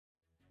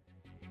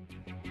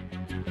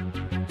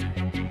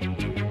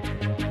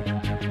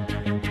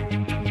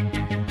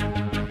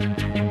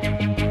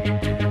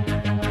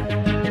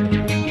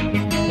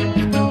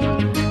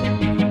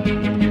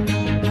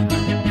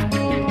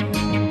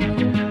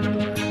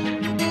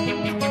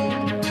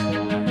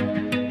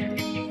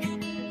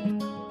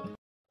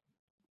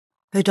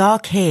Her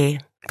dark hair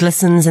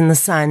glistens in the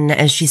sun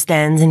as she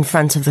stands in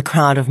front of the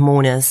crowd of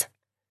mourners.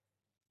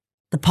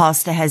 The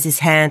pastor has his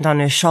hand on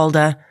her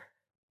shoulder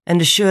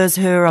and assures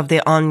her of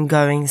their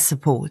ongoing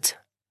support.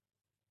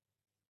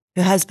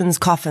 Her husband's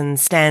coffin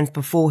stands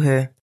before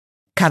her,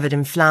 covered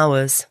in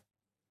flowers,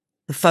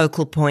 the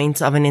focal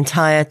point of an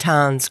entire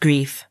town's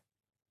grief.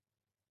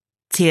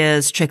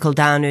 Tears trickle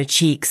down her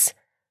cheeks,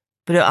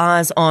 but her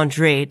eyes aren't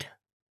red.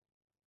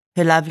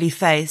 Her lovely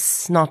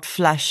face not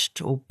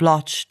flushed or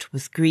blotched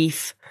with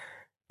grief,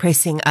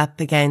 pressing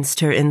up against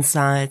her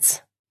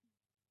insides.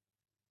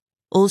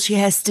 All she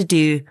has to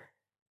do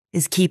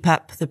is keep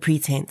up the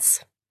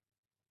pretense.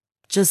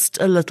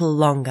 Just a little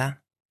longer.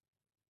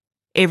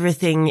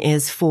 Everything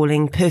is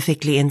falling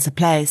perfectly into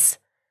place,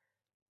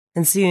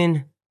 and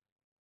soon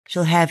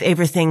she'll have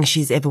everything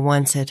she's ever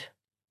wanted.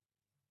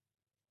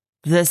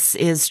 This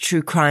is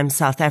True Crime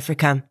South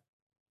Africa.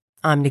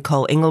 I'm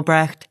Nicole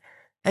Engelbrecht,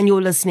 and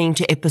you're listening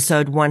to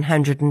episode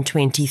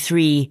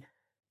 123,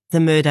 The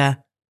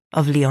Murder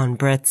of Leon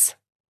Brits.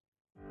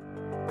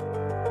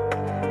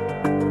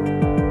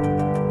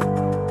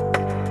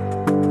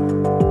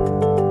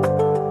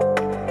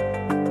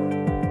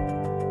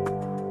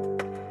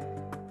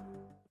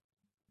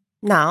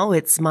 Now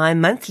it's my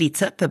monthly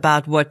tip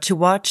about what to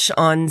watch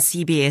on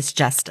CBS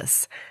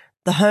Justice,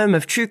 the home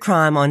of true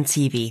crime on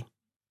TV.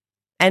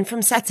 And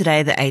from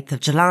Saturday the 8th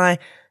of July,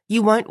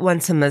 you won't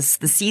want to miss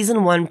the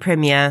season 1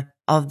 premiere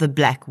of The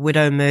Black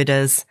Widow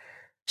Murders,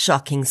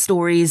 shocking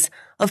stories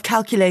of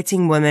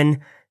calculating women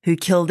who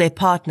kill their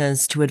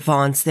partners to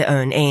advance their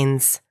own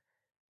ends.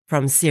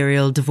 From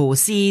serial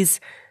divorcees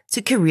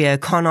to career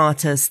con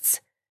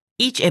artists,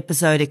 each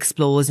episode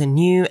explores a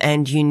new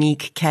and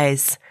unique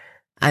case,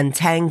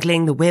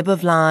 untangling the web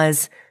of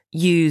lies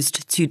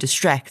used to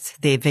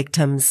distract their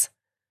victims.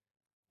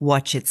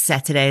 Watch it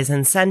Saturdays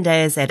and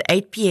Sundays at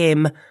 8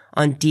 p.m.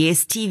 on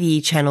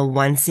DSTV channel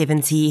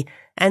 170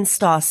 and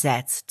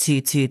Starsat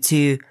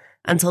 222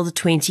 until the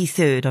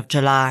 23rd of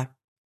July.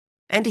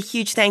 And a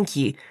huge thank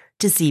you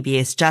to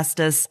CBS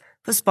Justice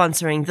for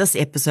sponsoring this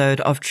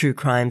episode of True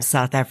Crime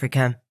South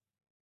Africa.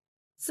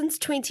 Since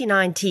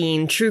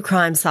 2019, True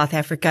Crime South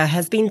Africa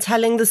has been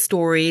telling the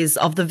stories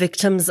of the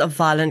victims of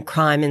violent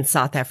crime in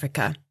South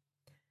Africa.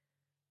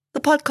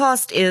 The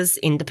podcast is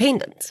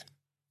independent.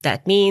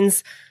 That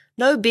means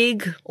no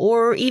big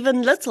or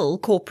even little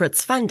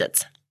corporates fund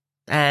it.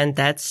 And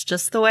that's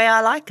just the way I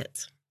like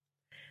it.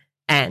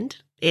 And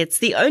it's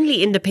the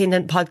only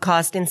independent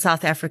podcast in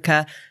South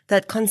Africa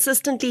that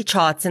consistently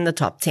charts in the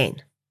top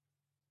 10.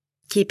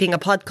 Keeping a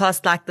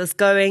podcast like this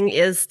going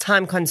is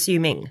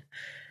time-consuming.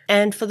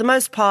 And for the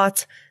most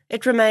part,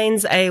 it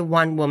remains a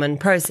one-woman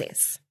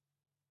process.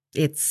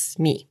 It's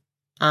me.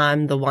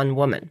 I'm the one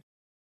woman.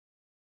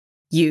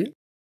 You,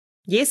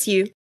 yes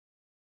you,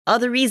 are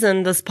the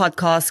reason this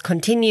podcast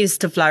continues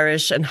to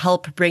flourish and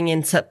help bring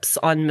in tips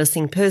on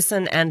missing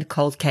person and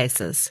cold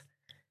cases.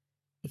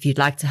 If you'd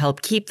like to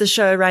help keep the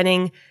show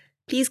running,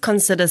 please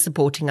consider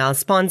supporting our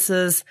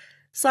sponsors,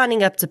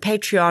 signing up to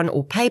Patreon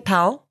or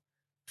PayPal,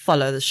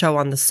 follow the show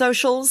on the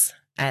socials,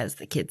 as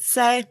the kids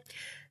say,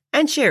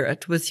 and share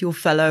it with your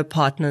fellow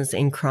partners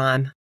in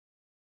crime.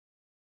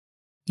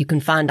 You can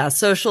find our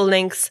social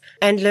links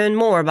and learn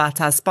more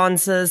about our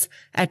sponsors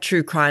at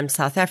True Crime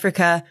South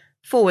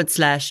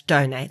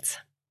Africa/donate.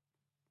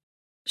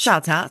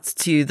 Shout out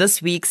to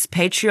this week's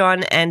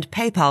Patreon and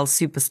PayPal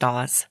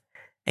superstars.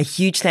 A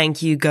huge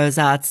thank you goes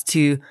out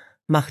to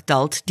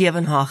Magdalt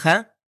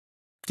Devenhagen,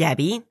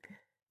 Gabby,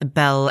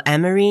 Belle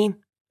Amory,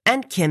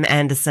 and Kim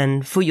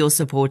Anderson for your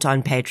support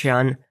on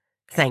Patreon.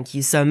 Thank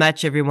you so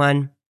much,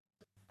 everyone.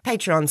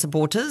 Patreon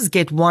supporters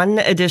get one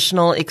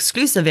additional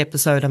exclusive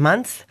episode a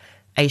month,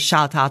 a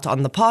shout-out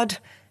on the pod,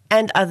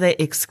 and other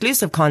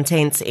exclusive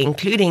content,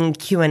 including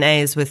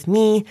Q&As with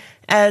me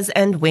as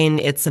and when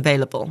it's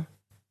available.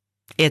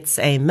 It's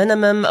a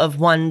minimum of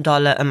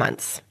 $1 a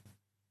month.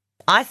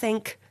 I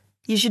think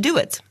you should do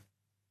it.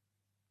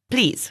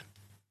 Please.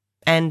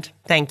 And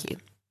thank you.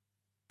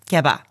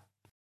 Keba.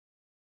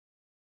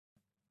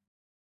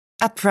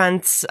 Up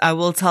front, I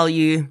will tell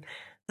you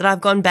that I've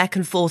gone back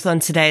and forth on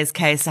today's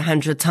case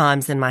 100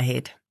 times in my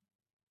head.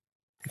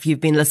 If you've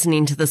been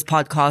listening to this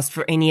podcast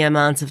for any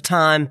amount of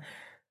time,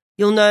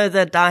 you'll know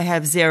that I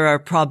have zero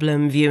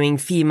problem viewing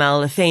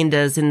female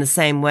offenders in the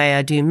same way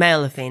I do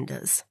male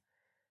offenders.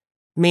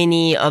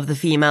 Many of the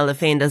female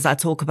offenders I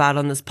talk about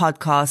on this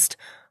podcast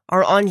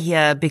are on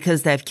here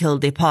because they've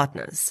killed their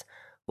partners,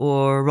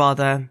 or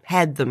rather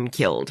had them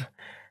killed.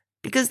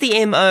 Because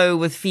the MO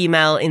with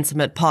female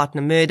intimate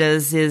partner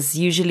murders is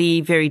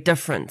usually very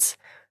different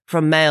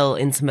from male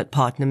intimate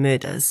partner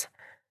murders,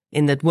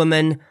 in that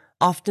women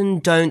often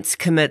don't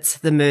commit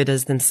the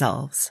murders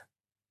themselves.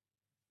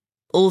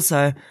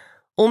 Also,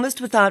 almost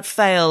without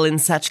fail in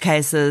such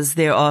cases,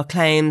 there are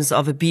claims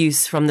of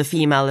abuse from the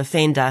female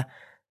offender,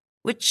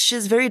 which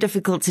is very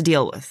difficult to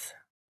deal with,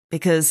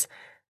 because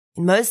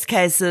in most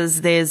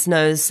cases there's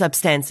no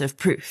substantive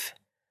proof.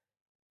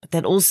 But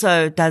that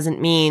also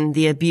doesn't mean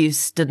the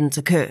abuse didn't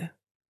occur,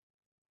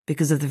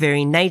 because of the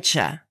very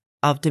nature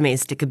of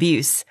domestic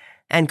abuse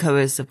and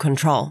coercive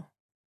control.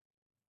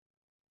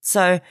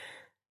 So,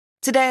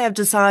 today I've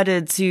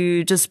decided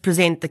to just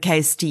present the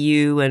case to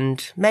you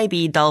and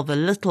maybe delve a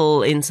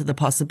little into the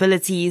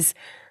possibilities,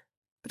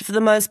 but for the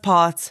most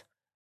part,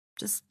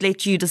 just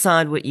let you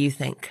decide what you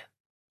think.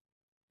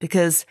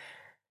 Because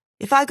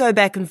if I go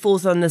back and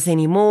forth on this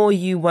anymore,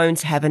 you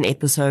won't have an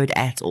episode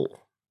at all.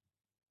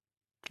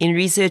 In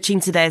researching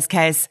today's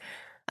case,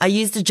 I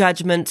used a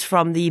judgment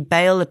from the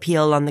bail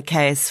appeal on the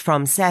case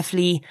from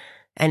Safley,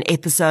 an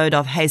episode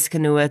of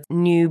Huisgenoot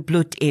New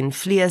Bloed in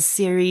Vlees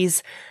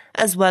series,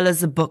 as well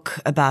as a book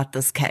about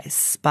this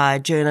case by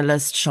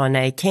journalist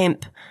Shanae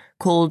Kemp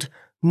called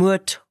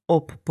Moord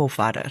op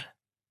Pofadder,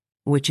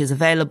 which is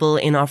available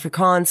in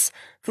Afrikaans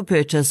for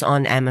purchase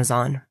on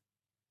Amazon.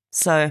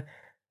 So,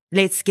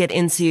 let's get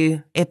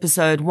into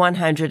episode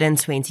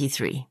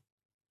 123,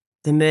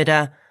 The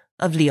Murder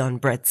of Leon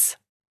Brits.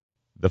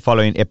 The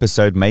following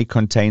episode may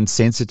contain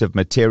sensitive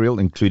material,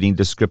 including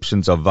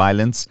descriptions of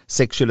violence,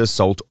 sexual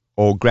assault,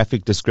 or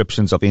graphic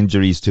descriptions of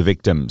injuries to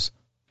victims.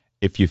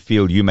 If you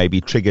feel you may be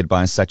triggered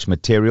by such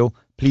material,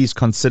 please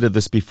consider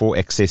this before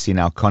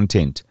accessing our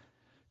content.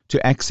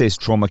 To access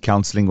trauma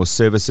counseling or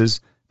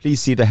services, please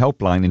see the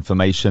helpline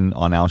information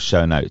on our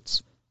show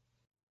notes.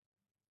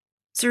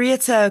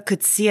 Surieta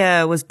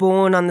Coetzee was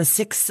born on the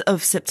 6th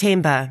of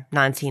September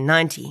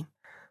 1990.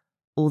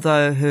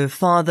 Although her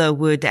father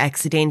would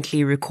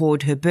accidentally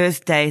record her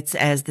birth date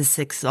as the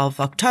 6th of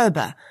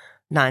October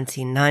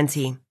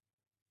 1990.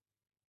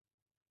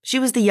 She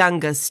was the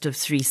youngest of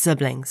 3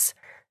 siblings,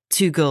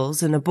 2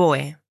 girls and a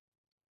boy.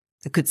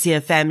 The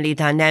Coetzee family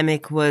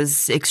dynamic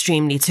was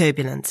extremely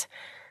turbulent,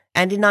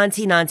 and in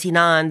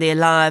 1999 their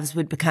lives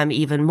would become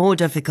even more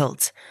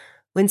difficult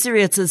when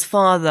Surieta's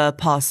father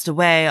passed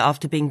away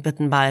after being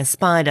bitten by a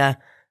spider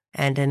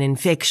and an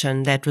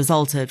infection that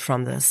resulted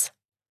from this.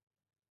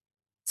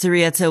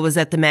 Surieta was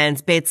at the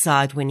man's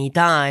bedside when he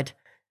died,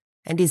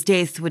 and his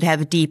death would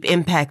have a deep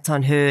impact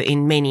on her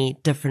in many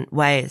different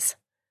ways.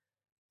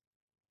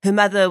 Her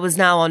mother was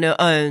now on her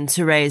own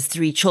to raise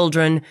 3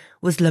 children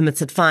with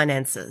limited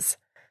finances,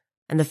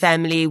 and the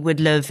family would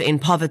live in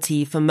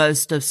poverty for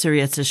most of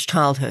Surieta's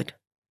childhood.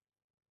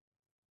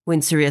 When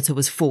Surieta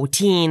was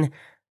 14,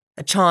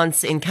 a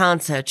chance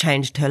encounter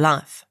changed her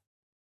life.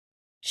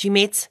 She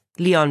met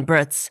Leon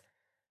Brits,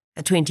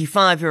 a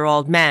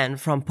 25-year-old man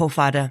from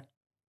Pofadder.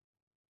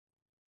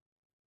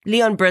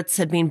 Leon Brits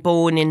had been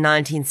born in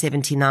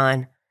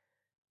 1979.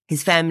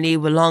 His family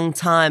were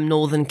long-time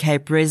Northern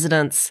Cape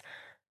residents,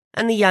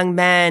 and the young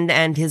man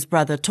and his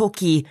brother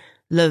Toki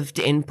lived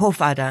in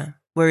Pofadder,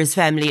 where his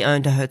family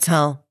owned a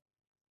hotel.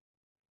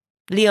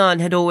 Leon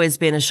had always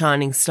been a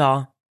shining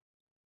star.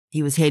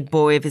 He was head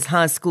boy of his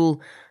high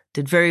school,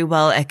 did very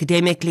well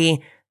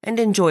academically, and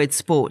enjoyed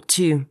sport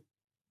too.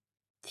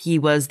 He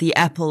was the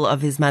apple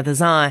of his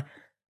mother's eye,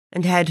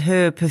 and had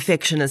her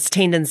perfectionist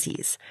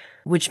tendencies,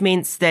 which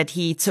meant that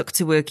he took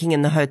to working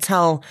in the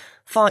hotel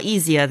far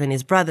easier than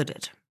his brother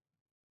did.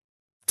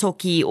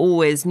 Toki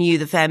always knew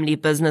the family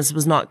business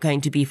was not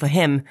going to be for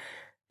him,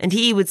 and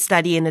he would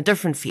study in a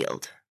different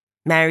field,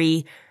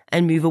 marry,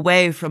 and move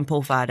away from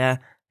Pofadder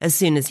as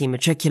soon as he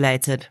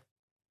matriculated.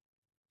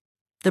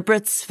 The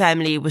Brits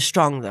family was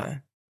strong though,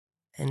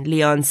 and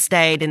Leon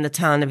stayed in the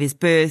town of his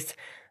birth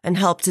and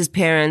helped his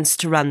parents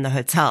to run the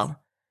hotel.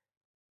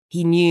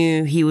 He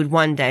knew he would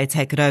one day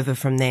take it over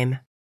from them.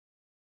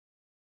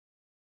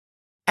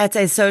 At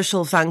a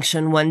social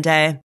function one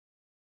day,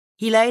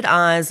 he laid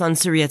eyes on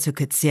Surieta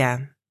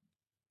Coetzee.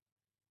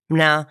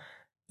 Now,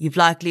 you've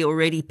likely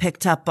already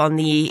picked up on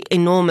the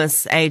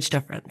enormous age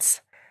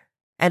difference,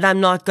 and I'm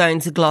not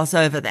going to gloss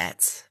over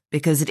that,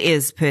 because it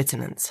is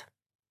pertinent.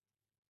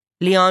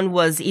 Leon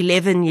was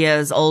 11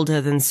 years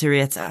older than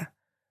Surieta,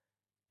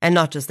 and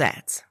not just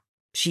that,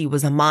 she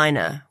was a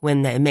minor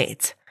when they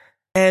met,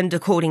 and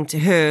according to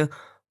her,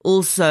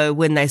 also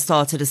when they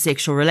started a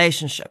sexual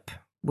relationship,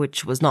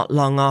 which was not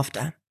long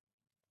after.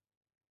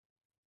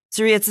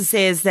 Surieta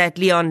says that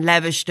Leon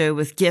lavished her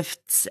with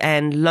gifts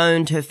and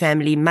loaned her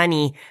family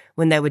money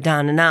when they were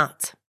down and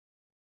out.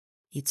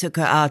 He took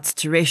her out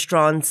to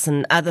restaurants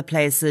and other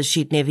places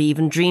she'd never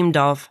even dreamed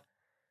of.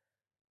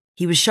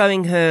 He was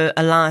showing her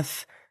a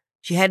life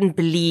she hadn't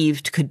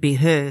believed could be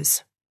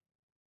hers.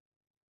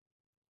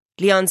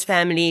 Leon's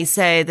family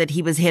say that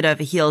he was head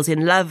over heels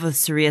in love with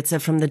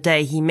Surieta from the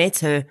day he met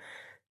her,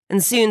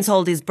 and soon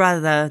told his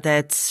brother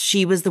that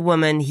she was the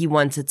woman he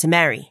wanted to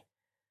marry.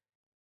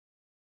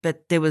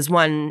 But there was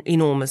one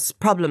enormous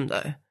problem,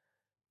 though.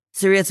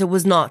 Surieta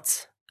was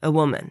not a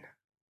woman.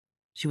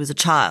 She was a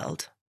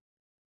child.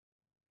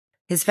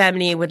 His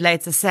family would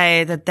later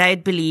say that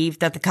they'd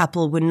believed that the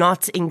couple were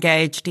not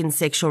engaged in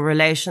sexual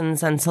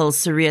relations until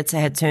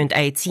Surieta had turned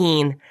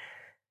 18,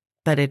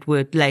 but it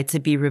would later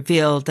be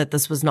revealed that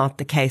this was not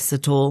the case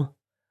at all.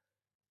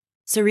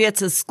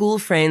 Surieta's school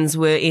friends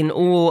were in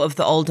awe of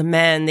the older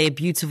man their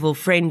beautiful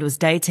friend was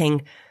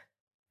dating,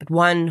 but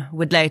one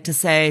would later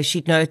say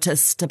she'd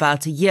noticed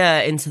about a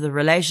year into the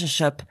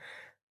relationship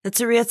that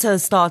Surieta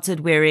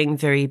started wearing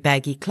very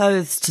baggy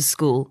clothes to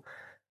school,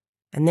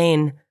 and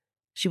then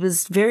She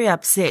was very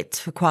upset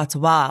for quite a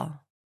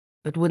while,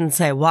 but wouldn't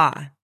say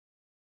why.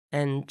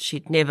 And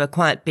she'd never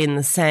quite been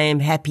the same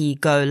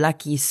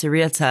happy-go-lucky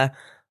Sarita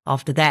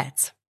after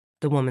that,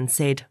 the woman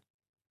said.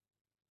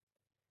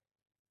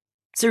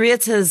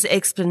 Sarita's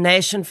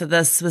explanation for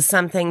this was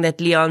something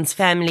that Leon's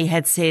family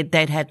had said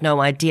they'd had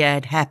no idea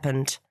had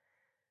happened.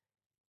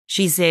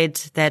 She said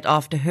that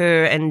after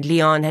her and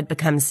Leon had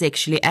become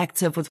sexually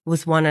active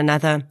with one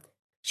another,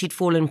 she'd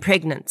fallen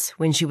pregnant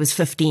when she was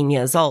 15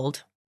 years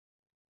old.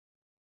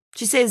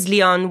 She says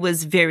Leon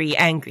was very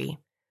angry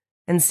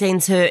and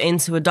sent her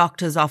into a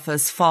doctor's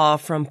office far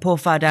from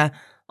Pofada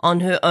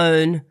on her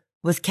own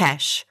with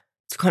cash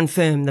to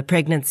confirm the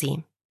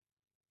pregnancy.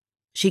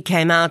 She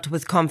came out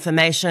with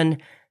confirmation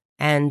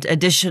and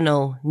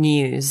additional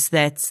news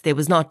that there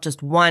was not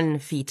just one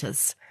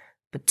fetus,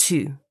 but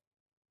two.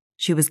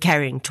 She was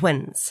carrying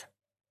twins.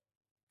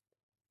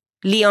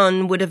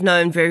 Leon would have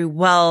known very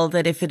well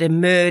that if it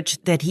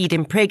emerged that he'd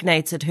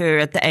impregnated her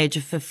at the age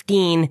of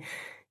 15,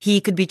 he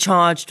could be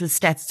charged with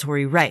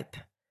statutory rape.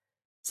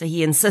 So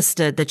he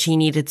insisted that she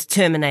needed to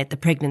terminate the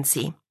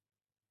pregnancy.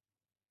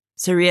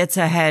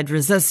 Sarita had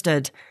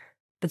resisted,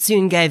 but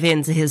soon gave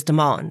in to his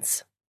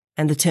demands,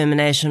 and the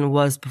termination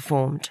was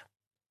performed.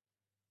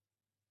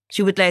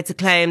 She would later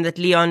claim that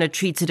Leon had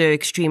treated her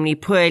extremely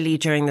poorly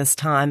during this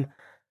time,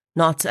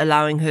 not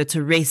allowing her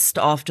to rest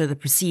after the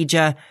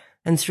procedure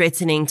and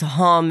threatening to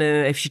harm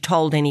her if she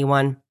told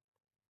anyone.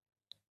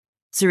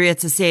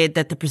 Sarita said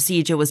that the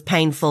procedure was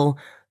painful,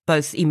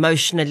 both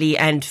emotionally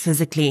and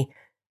physically,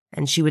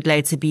 and she would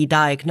later be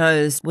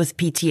diagnosed with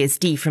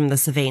PTSD from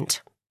this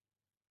event.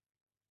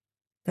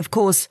 Of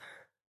course,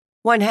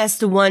 one has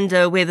to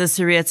wonder whether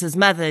Sarita's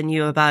mother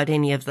knew about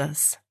any of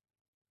this,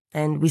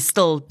 and we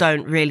still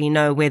don't really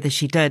know whether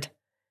she did.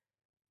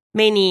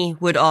 Many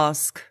would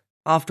ask,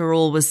 after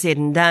all was said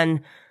and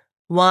done,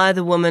 why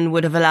the woman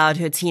would have allowed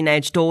her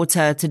teenage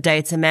daughter to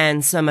date a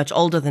man so much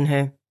older than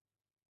her.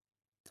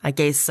 I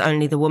guess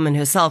only the woman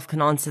herself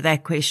can answer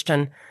that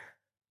question.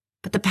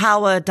 But the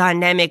power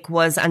dynamic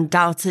was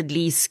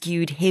undoubtedly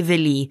skewed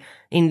heavily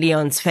in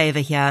Leon's favor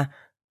here,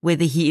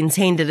 whether he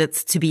intended it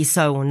to be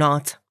so or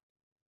not.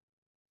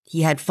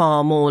 He had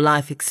far more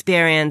life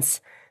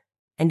experience,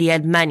 and he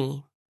had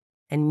money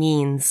and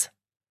means,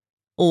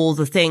 all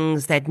the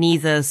things that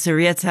neither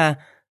Sarita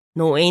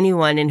nor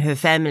anyone in her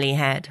family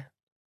had.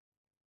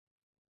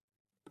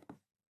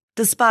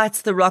 Despite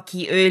the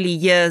rocky early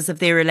years of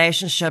their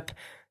relationship,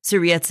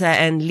 Sarita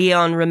and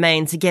Leon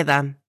remained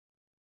together,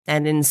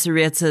 and in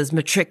Sarita's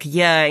matric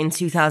year in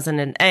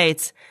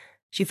 2008,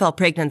 she fell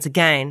pregnant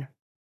again.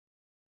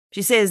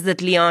 She says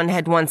that Leon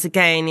had once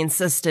again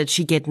insisted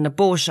she get an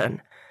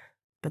abortion,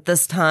 but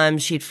this time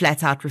she'd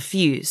flat out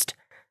refused.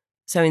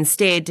 So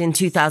instead, in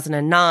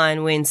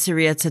 2009, when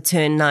Sarita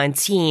turned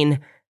 19,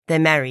 they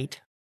married.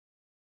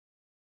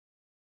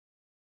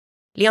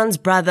 Leon's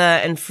brother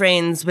and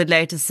friends would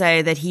later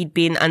say that he'd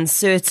been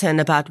uncertain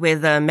about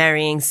whether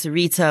marrying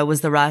Sarita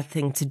was the right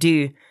thing to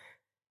do.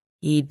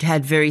 He'd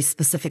had very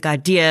specific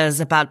ideas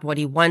about what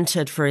he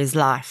wanted for his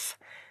life,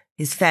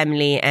 his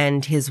family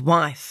and his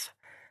wife.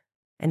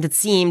 And it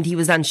seemed he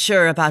was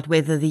unsure about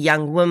whether the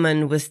young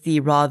woman with the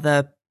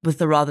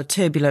rather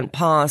turbulent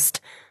past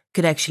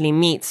could actually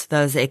meet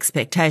those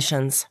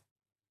expectations.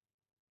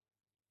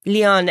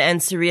 Leon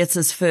and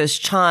Sarita's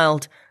first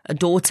child, a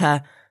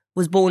daughter,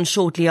 was born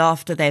shortly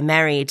after they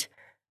married,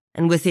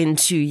 and within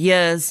 2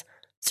 years,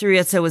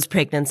 Sarita was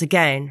pregnant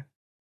again,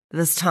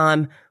 this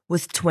time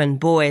with twin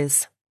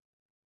boys.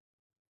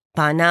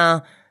 By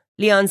now,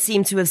 Leon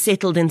seemed to have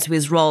settled into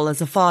his role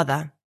as a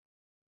father.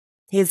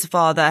 His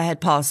father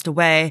had passed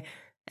away,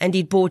 and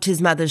he'd bought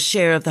his mother's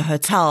share of the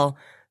hotel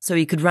so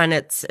he could run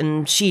it,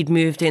 and she'd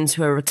moved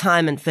into a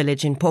retirement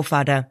village in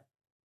Pofada.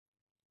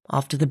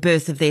 After the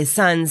birth of their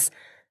sons,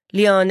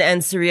 Leon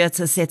and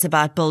Sarita set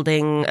about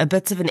building a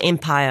bit of an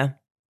empire.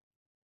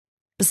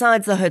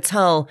 Besides the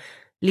hotel,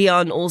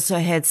 Leon also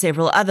had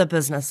several other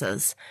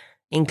businesses,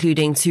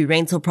 including 2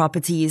 rental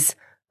properties,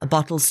 a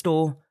bottle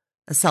store,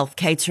 a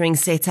self-catering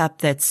setup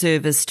that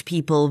serviced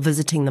people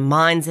visiting the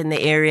mines in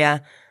the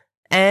area,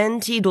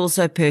 and he'd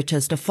also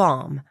purchased a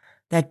farm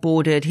that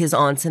bordered his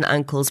aunt and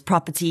uncle's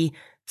property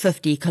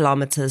 50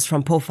 kilometers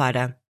from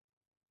Pofada.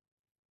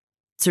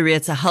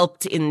 Sarita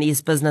helped in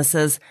these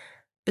businesses,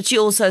 but she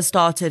also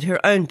started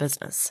her own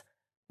business,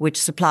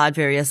 which supplied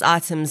various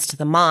items to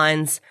the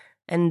mines,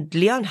 and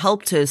Leon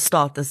helped her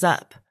start this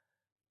up.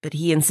 But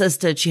he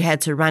insisted she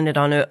had to run it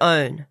on her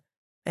own,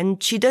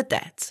 and she did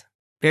that,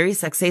 very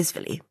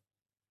successfully.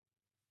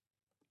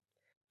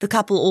 The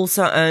couple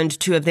also owned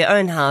 2 of their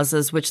own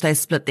houses, which they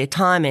split their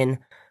time in,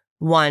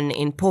 one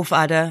in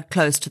Pofada,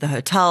 close to the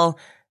hotel,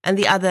 and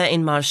the other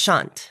in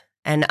Marchant,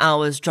 an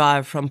hour's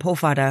drive from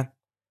Pofada.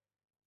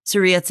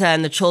 Sarita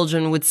and the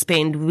children would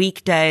spend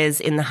weekdays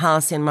in the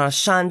house in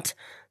Marchant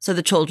so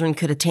the children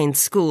could attend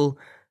school,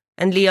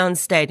 and Leon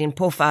stayed in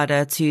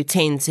Pofada to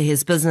tend to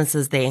his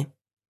businesses there.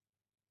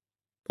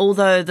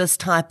 Although this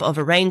type of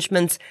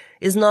arrangement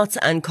is not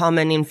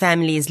uncommon in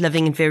families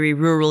living in very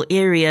rural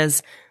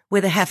areas where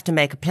they have to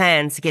make a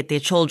plan to get their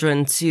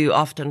children to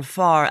often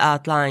far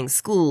outlying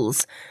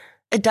schools,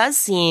 it does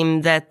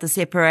seem that the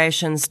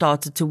separation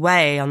started to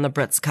weigh on the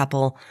Brits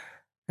couple,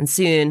 and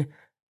soon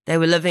they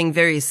were living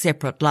very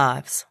separate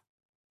lives.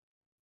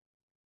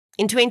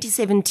 In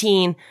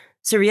 2017,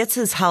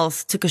 Sarita's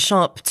health took a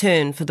sharp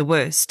turn for the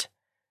worst.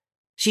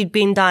 She'd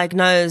been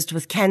diagnosed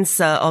with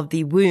cancer of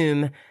the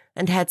womb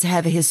and had to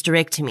have a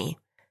hysterectomy.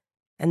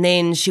 And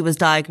then she was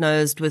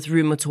diagnosed with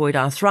rheumatoid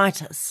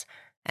arthritis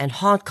and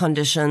heart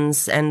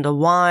conditions and a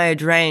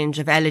wide range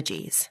of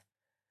allergies.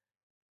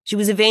 She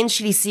was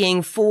eventually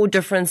seeing 4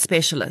 different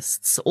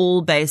specialists,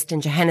 all based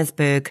in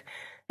Johannesburg,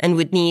 and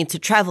would need to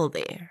travel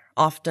there,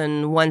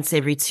 often once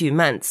every 2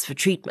 months for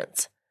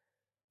treatment.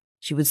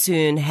 She would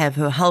soon have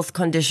her health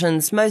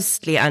conditions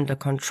mostly under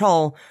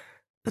control,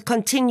 but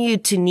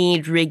continued to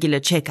need regular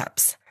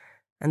checkups,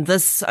 and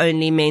this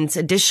only meant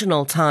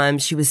additional time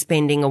she was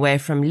spending away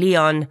from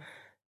Leon,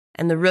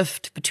 and the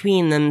rift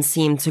between them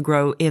seemed to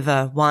grow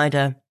ever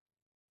wider.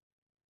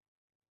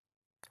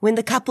 When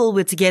the couple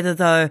were together,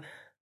 though,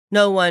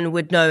 no one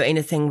would know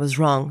anything was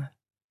wrong.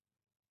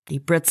 The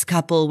Brits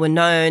couple were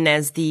known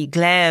as the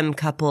glam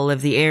couple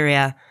of the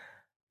area.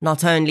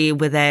 Not only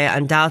were they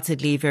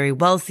undoubtedly very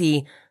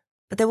wealthy,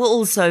 but they were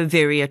also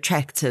very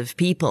attractive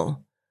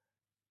people.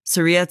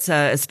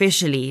 Sarita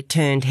especially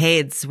turned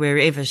heads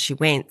wherever she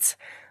went,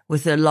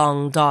 with her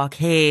long dark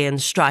hair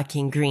and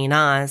striking green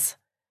eyes.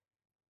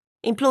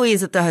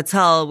 Employees at the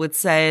hotel would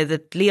say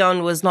that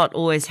Leon was not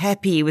always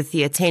happy with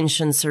the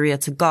attention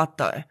Sarita got,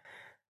 though,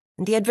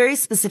 and he had very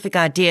specific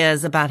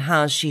ideas about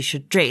how she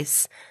should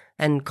dress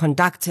and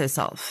conduct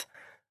herself,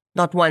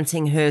 not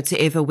wanting her to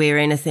ever wear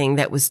anything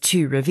that was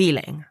too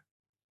revealing.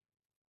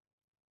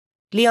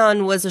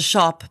 Leon was a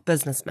sharp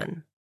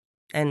businessman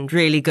and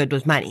really good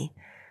with money.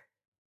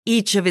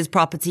 Each of his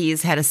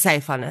properties had a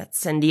safe on it,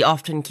 and he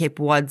often kept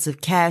wads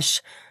of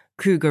cash,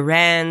 Kruger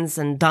rands,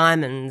 and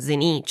diamonds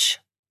in each.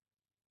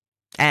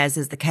 As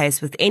is the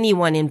case with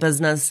anyone in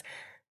business,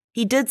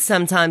 he did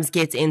sometimes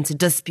get into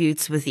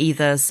disputes with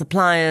either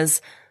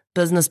suppliers,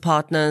 business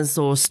partners,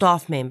 or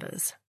staff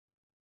members.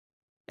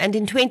 And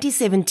in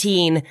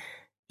 2017,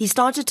 he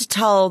started to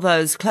tell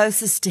those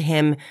closest to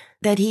him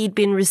that he'd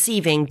been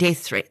receiving death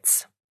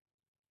threats.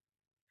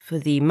 For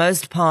the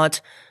most part,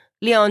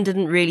 Leon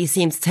didn't really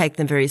seem to take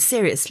them very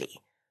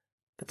seriously,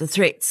 but the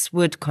threats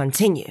would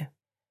continue.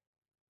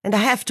 And I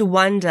have to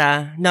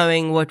wonder,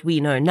 knowing what we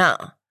know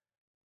now,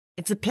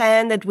 if the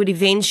plan that would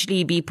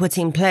eventually be put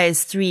in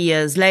place 3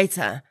 years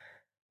later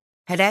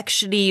had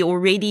actually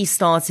already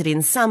started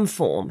in some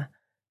form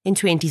in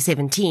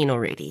 2017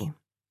 already.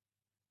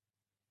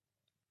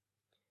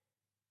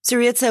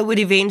 Sarita would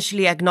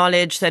eventually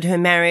acknowledge that her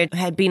marriage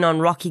had been on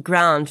rocky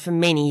ground for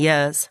many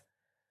years.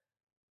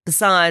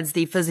 Besides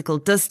the physical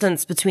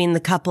distance between the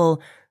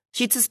couple,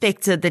 she'd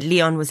suspected that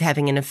Leon was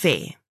having an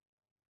affair.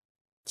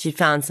 She'd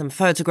found some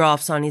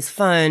photographs on his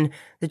phone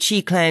that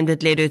she claimed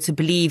had led her to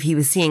believe he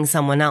was seeing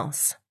someone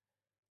else.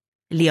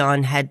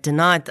 Leon had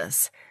denied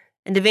this,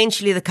 and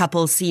eventually the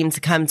couple seemed to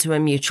come to a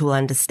mutual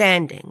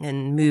understanding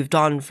and moved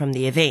on from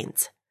the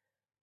event.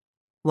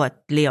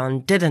 What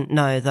Leon didn't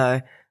know,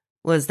 though,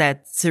 was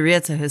that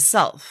Sarita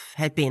herself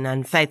had been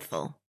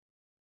unfaithful.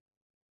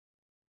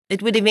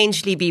 It would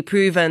eventually be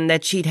proven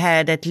that she'd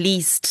had at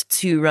least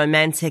 2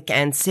 romantic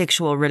and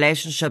sexual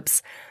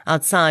relationships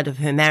outside of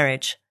her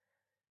marriage.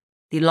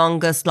 The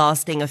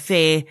longest-lasting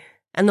affair,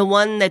 and the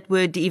one that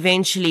would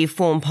eventually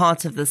form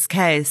part of this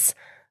case,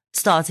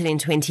 started in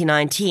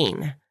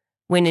 2019,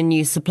 when a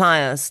new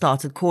supplier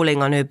started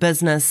calling on her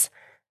business,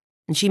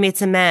 and she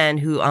met a man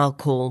who I'll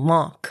call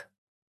Mark.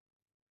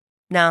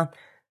 Now,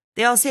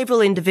 there are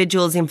several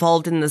individuals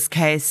involved in this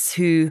case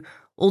who,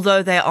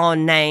 although they are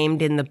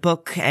named in the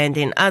book and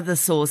in other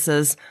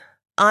sources,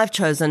 I've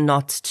chosen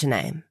not to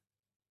name.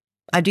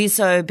 I do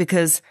so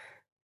because,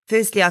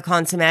 firstly, I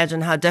can't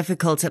imagine how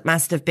difficult it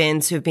must have been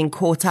to have been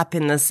caught up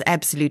in this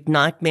absolute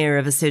nightmare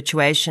of a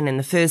situation in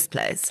the first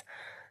place,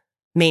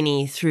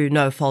 many through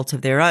no fault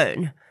of their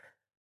own,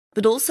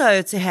 but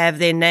also to have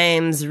their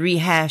names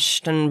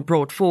rehashed and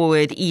brought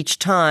forward each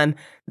time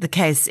the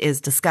case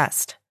is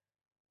discussed.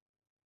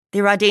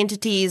 Their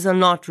identities are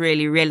not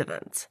really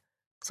relevant,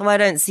 so I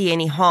don't see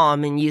any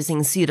harm in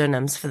using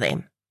pseudonyms for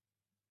them.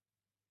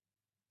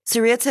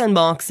 Sarita and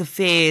Mark's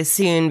affair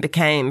soon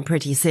became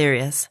pretty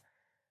serious.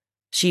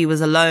 She was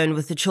alone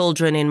with the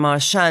children in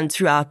Marchand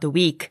throughout the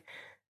week,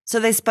 so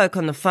they spoke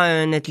on the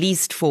phone at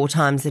least 4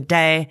 times a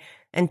day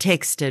and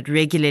texted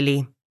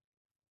regularly.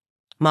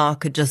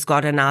 Mark had just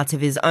gotten out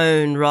of his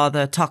own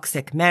rather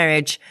toxic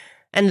marriage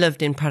and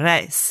lived in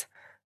Paris,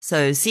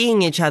 so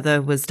seeing each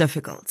other was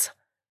difficult.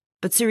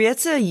 But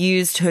Sarita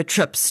used her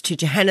trips to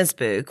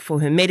Johannesburg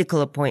for her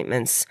medical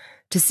appointments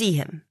to see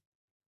him.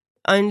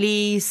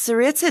 Only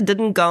Sarita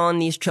didn't go on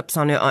these trips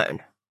on her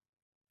own.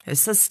 Her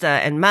sister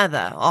and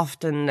mother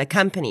often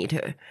accompanied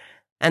her,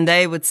 and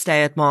they would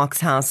stay at Mark's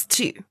house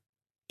too,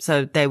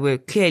 so they were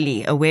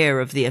clearly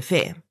aware of the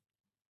affair.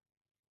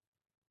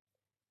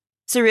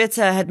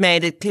 Sarita had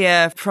made it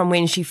clear from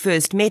when she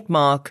first met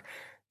Mark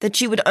that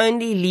she would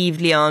only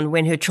leave Leon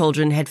when her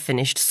children had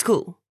finished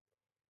school.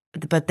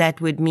 But that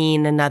would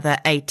mean another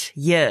 8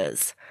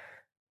 years.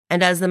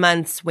 And as the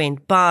months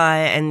went by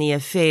and the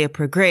affair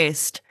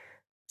progressed,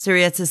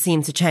 Surieta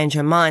seemed to change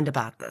her mind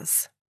about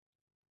this.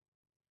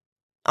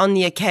 On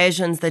the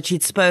occasions that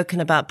she'd spoken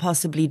about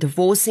possibly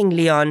divorcing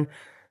Leon,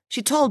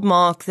 she told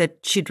Mark that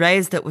she'd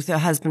raised it with her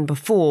husband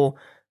before,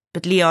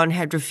 but Leon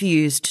had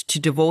refused to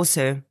divorce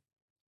her.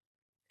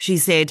 She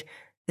said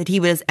that he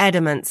was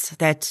adamant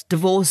that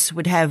divorce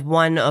would have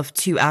one of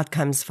 2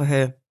 outcomes for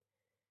her.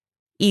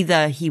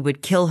 Either he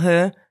would kill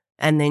her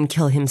and then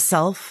kill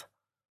himself,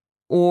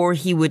 or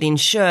he would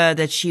ensure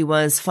that she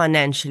was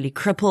financially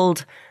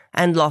crippled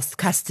and lost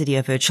custody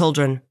of her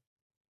children.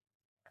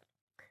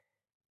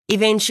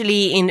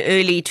 Eventually, in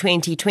early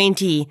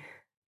 2020,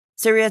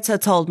 Surieta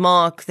told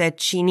Mark that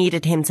she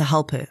needed him to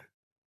help her.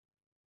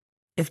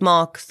 If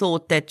Mark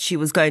thought that she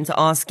was going to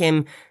ask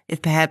him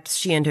if perhaps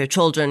she and her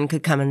children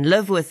could come and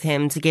live with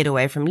him to get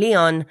away from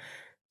Leon,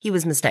 he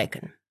was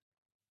mistaken.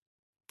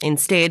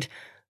 Instead,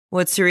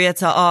 what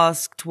Surieta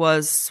asked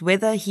was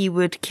whether he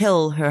would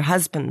kill her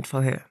husband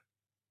for her.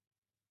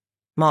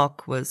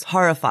 Mark was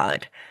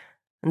horrified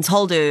and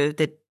told her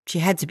that she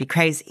had to be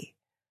crazy.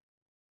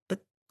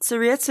 But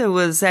Surieta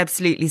was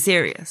absolutely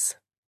serious,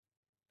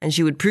 and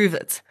she would prove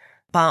it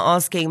by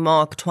asking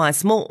Mark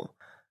twice more,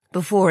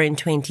 before in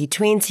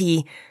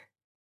 2020,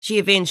 she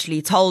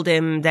eventually told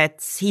him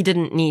that he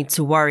didn't need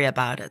to worry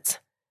about it.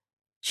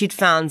 She'd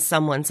found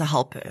someone to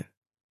help her.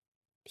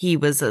 He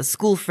was a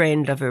school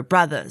friend of her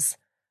brother's,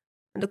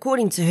 and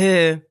according to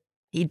her,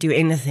 he'd do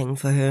anything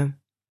for her.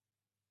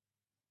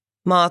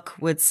 Mark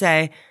would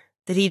say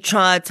that he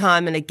tried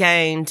time and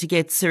again to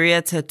get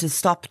Surieta to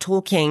stop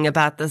talking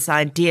about this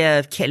idea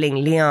of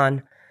killing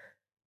Leon.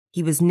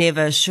 He was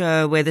never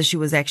sure whether she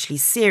was actually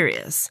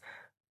serious,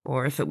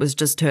 or if it was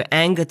just her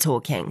anger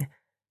talking,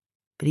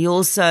 but he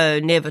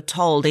also never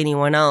told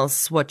anyone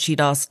else what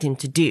she'd asked him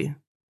to do.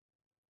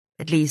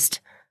 At least,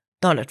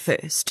 not at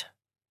first.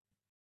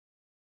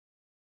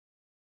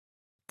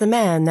 The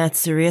man that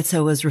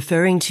Surieta was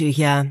referring to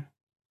here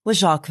was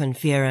Jacques van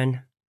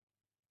Vieren.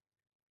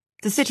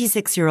 The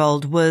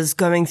 36-year-old was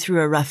going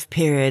through a rough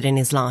period in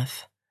his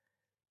life.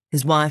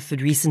 His wife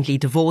had recently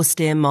divorced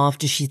him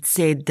after she'd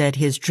said that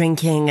his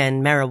drinking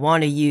and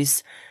marijuana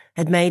use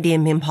had made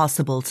him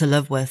impossible to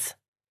live with.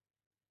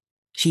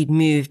 She'd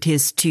moved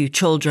his 2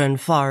 children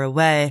far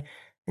away,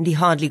 and he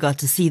hardly got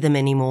to see them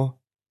anymore.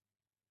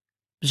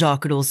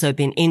 Jacques had also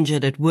been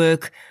injured at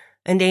work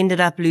and ended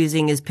up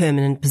losing his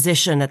permanent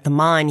position at the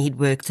mine he'd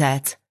worked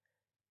at.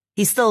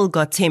 He still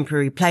got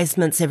temporary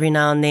placements every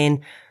now and then,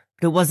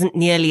 but it wasn't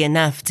nearly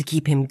enough to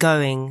keep him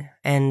going,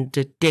 and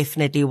it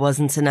definitely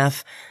wasn't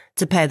enough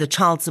to pay the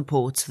child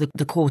support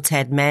the court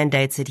had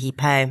mandated he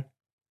pay.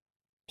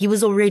 He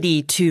was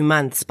already 2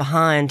 months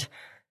behind,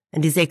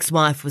 and his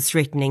ex-wife was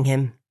threatening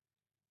him.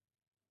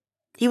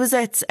 He was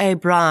at a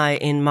braai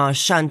in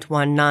Marchant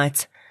one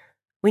night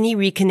when he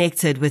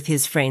reconnected with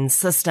his friend's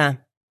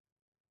sister.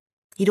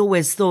 He'd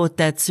always thought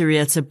that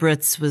Surieta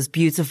Brits was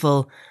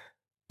beautiful,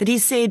 but he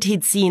said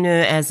he'd seen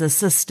her as a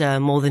sister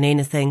more than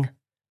anything.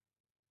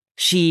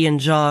 She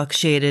and Jacques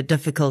shared a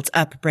difficult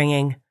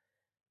upbringing.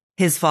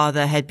 His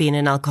father had been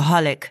an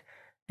alcoholic,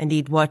 and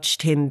he'd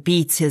watched him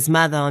beat his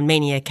mother on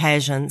many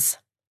occasions.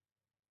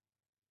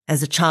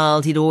 As a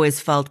child, he'd always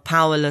felt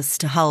powerless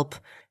to help,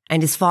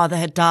 and his father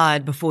had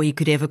died before he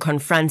could ever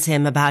confront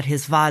him about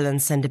his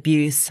violence and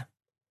abuse.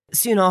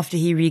 Soon after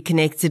he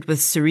reconnected with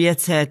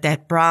Surieta at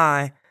that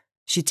braai,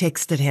 she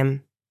texted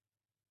him.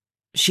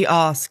 She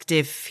asked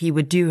if he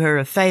would do her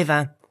a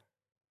favor.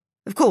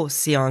 Of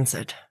course, he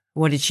answered.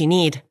 What did she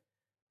need?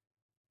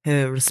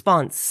 Her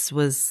response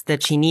was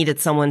that she needed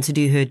someone to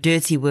do her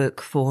dirty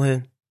work for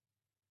her.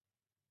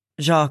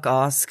 Jacques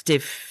asked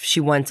if she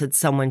wanted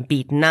someone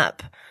beaten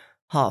up,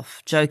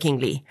 half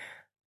jokingly,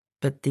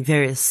 but the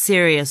very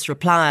serious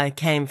reply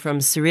came from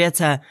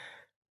Surieta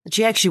that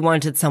she actually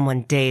wanted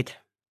someone dead.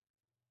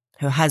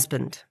 Her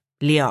husband,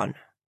 Leon,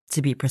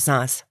 to be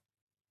precise.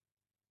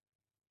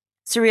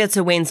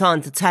 Surieta went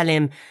on to tell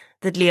him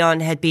that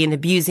Leon had been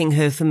abusing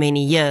her for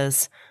many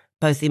years,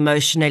 both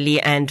emotionally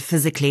and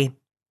physically.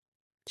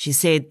 She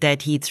said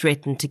that he'd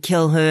threatened to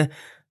kill her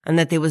and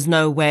that there was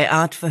no way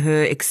out for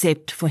her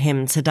except for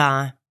him to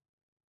die.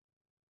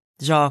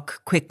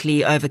 Jacques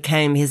quickly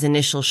overcame his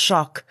initial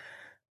shock,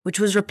 which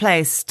was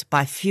replaced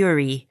by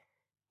fury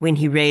when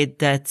he read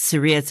that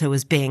Surieta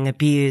was being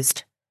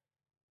abused.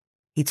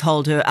 He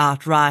told her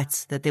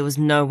outright that there was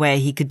no way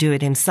he could do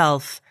it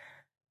himself.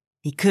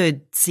 He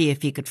could see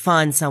if he could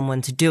find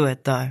someone to do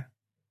it, though.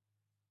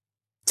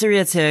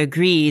 Surieta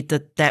agreed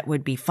that that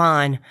would be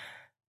fine,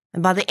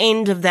 and by the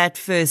end of that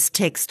first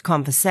text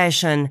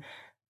conversation,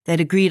 they'd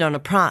agreed on a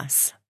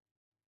price,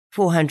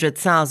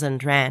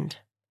 400,000 rand.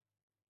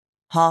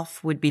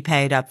 Half would be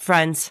paid up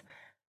front,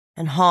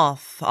 and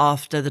half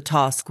after the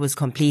task was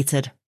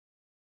completed.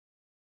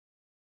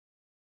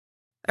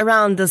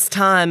 Around this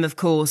time, of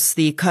course,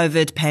 the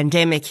COVID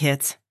pandemic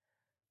hit.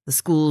 The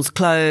schools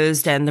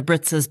closed and the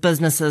Brits'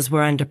 businesses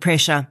were under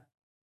pressure.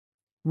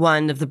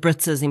 One of the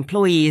Brits'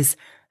 employees,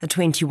 a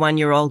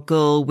 21-year-old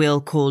girl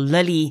we'll call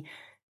Lily,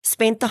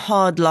 spent the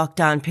hard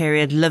lockdown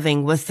period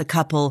living with the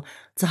couple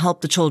to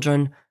help the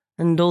children,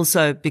 and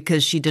also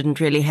because she didn't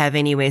really have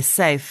anywhere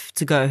safe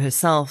to go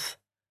herself.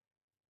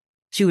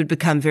 She would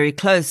become very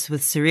close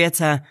with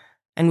Surieta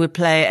and would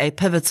play a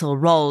pivotal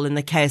role in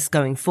the case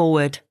going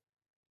forward.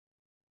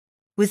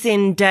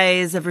 Within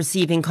days of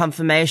receiving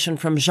confirmation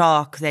from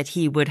Jacques that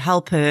he would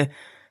help her,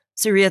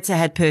 Surieta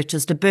had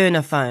purchased a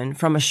burner phone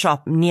from a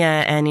shop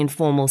near an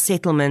informal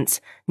settlement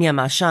near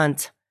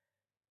Marchant.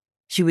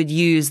 She would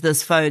use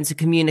this phone to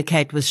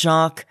communicate with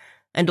Jacques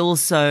and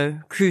also,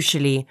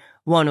 crucially,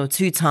 1 or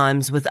 2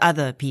 times with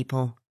other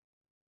people.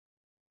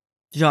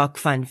 Jacques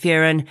van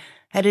Vieren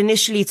had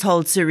initially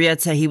told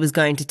Surieta he was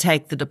going to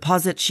take the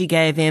deposit she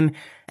gave him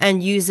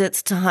and use it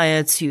to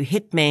hire 2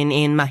 hitmen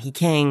in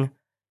Mahikeng.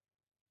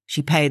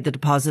 She paid the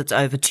deposit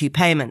over 2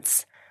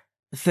 payments.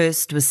 The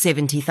first was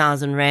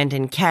 70,000 rand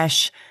in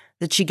cash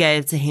that she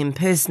gave to him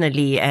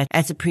personally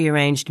at a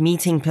prearranged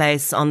meeting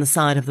place on the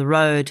side of the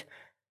road,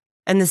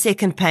 and the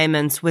second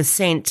payment was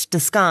sent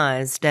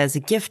disguised as a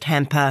gift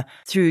hamper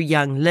through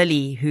young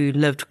Lily, who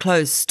lived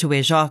close to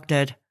where Jacques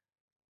did.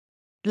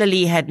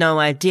 Lily had no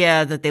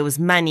idea that there was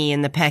money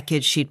in the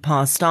package she'd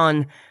passed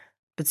on,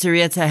 but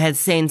Surieta had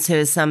sent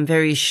her some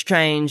very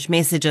strange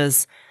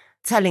messages,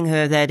 telling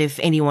her that if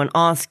anyone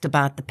asked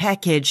about the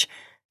package,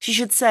 she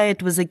should say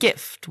it was a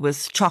gift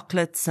with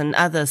chocolates and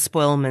other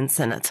spoilments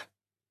in it.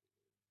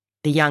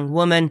 The young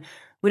woman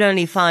would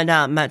only find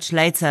out much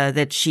later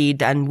that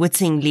she'd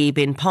unwittingly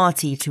been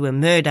party to a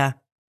murder.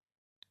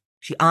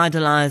 She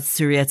idolized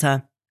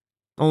Surieta,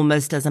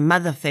 almost as a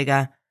mother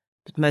figure,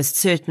 but most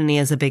certainly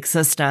as a big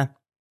sister,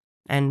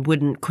 and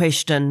wouldn't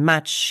question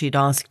much she'd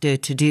asked her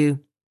to do.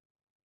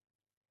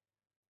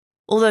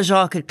 Although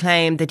Jacques had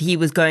claimed that he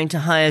was going to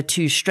hire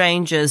 2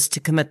 strangers to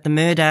commit the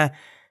murder,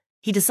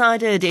 he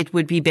decided it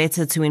would be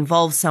better to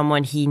involve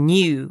someone he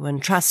knew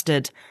and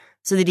trusted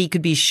so that he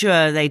could be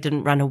sure they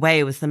didn't run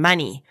away with the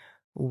money,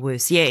 or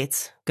worse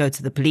yet, go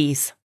to the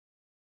police.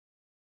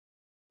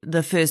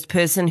 The first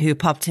person who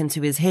popped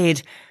into his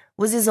head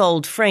was his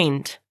old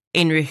friend,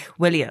 Enrich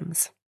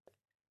Williams.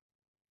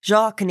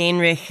 Jacques and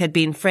Enrich had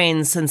been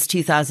friends since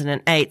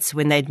 2008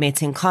 when they'd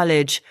met in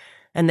college,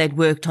 and they'd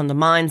worked on the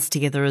mines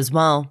together as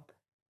well.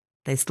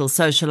 They still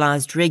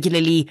socialized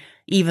regularly,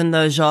 even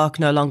though Jacques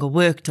no longer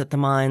worked at the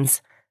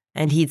mines,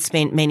 and he'd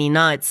spent many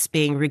nights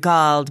being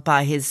regaled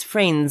by his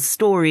friends'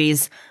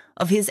 stories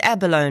of his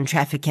abalone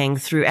trafficking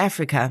through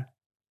Africa.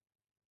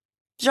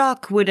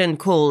 Jacques wouldn't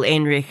call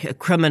Enrich a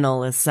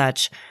criminal as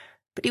such,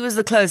 but he was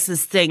the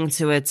closest thing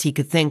to it he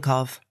could think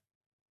of.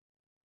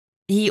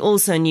 He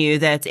also knew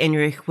that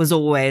Enrich was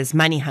always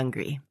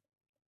money-hungry.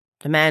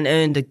 The man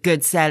earned a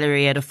good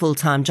salary at a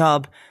full-time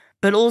job,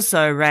 but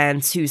also ran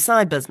 2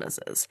 side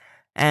businesses,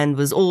 and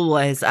was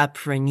always up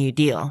for a new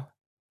deal.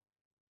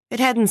 It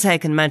hadn't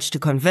taken much to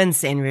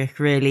convince Enrich,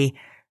 really,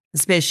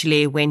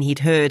 especially when he'd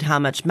heard how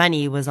much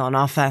money was on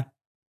offer.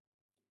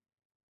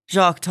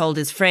 Jacques told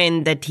his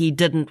friend that he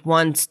didn't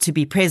want to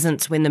be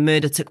present when the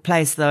murder took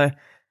place, though.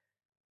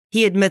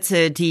 He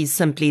admitted he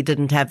simply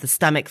didn't have the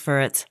stomach for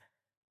it.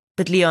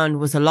 But Leon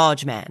was a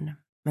large man,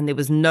 and there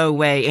was no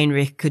way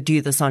Enrich could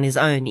do this on his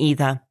own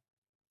either.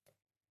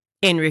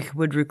 Enrich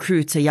would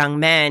recruit a young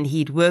man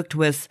he'd worked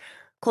with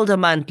called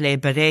Amantle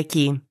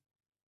Bereki.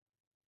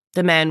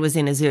 The man was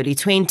in his early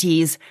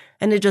 20s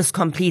and had just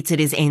completed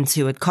his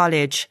N2 at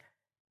college.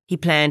 He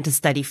planned to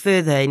study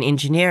further in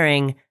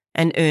engineering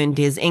and earned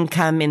his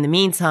income in the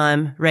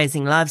meantime,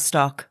 raising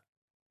livestock.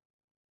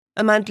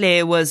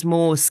 Amantle was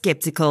more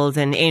skeptical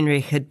than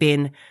Enrich had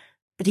been,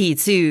 but he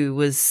too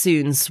was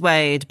soon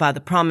swayed by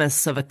the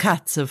promise of a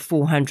cut of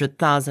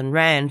 400,000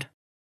 rand.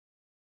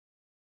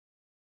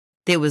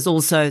 There was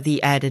also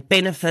the added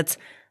benefit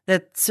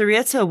that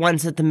Surieta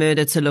wanted the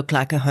murder to look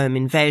like a home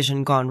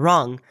invasion gone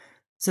wrong,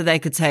 so they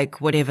could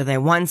take whatever they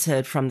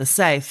wanted from the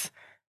safe,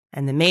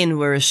 and the men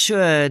were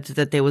assured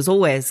that there was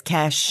always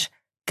cash,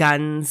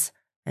 guns,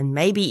 and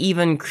maybe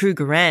even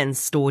Krugerrands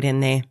stored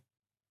in there.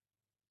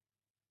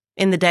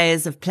 In the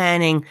days of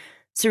planning,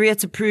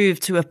 Surieta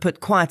proved to have put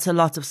quite a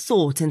lot of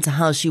thought into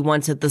how she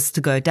wanted this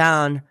to go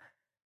down.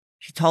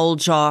 She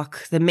told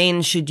Jacques the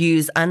men should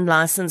use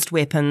unlicensed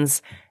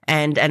weapons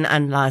and an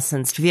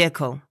unlicensed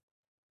vehicle.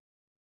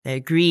 They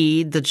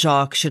agreed that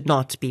Jacques should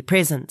not be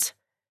present.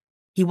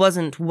 He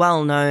wasn't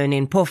well known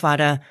in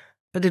Pofara,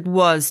 but it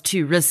was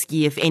too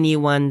risky if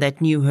anyone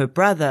that knew her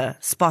brother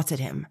spotted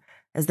him,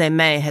 as they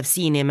may have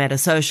seen him at a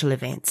social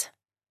event.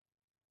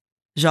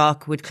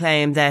 Jacques would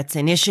claim that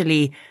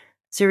initially,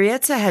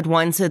 Surieta had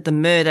wanted the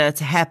murder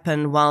to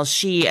happen while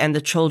she and the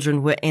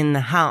children were in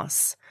the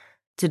house,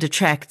 to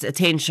detract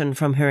attention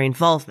from her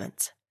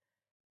involvement.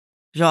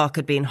 Jacques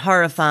had been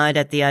horrified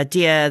at the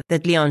idea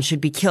that Leon should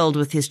be killed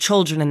with his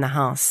children in the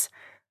house,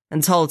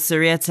 and told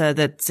Surieta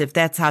that if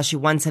that's how she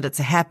wanted it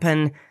to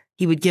happen,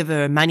 he would give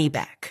her money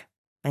back,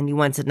 and he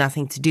wanted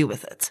nothing to do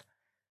with it.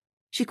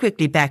 She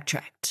quickly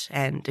backtracked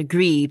and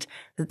agreed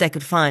that they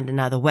could find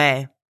another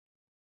way.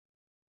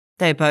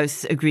 They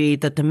both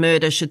agreed that the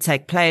murder should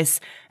take place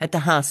at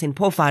the house in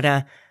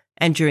Pofara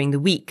and during the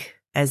week,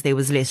 as there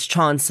was less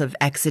chance of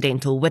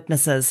accidental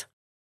witnesses.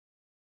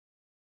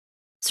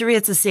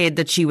 Sarita said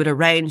that she would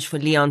arrange for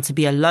Leon to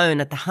be alone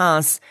at the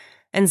house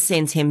and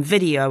sent him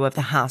video of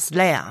the house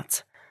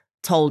layout,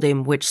 told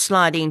him which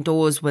sliding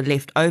doors were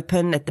left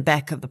open at the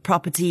back of the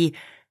property,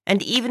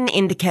 and even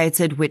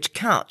indicated which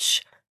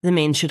couch the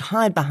men should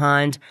hide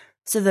behind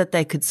so that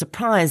they could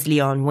surprise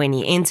Leon when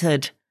he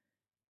entered.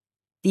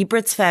 The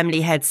Brits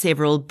family had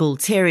several bull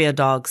terrier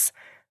dogs,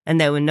 and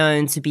they were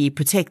known to be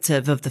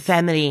protective of the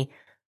family,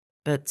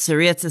 but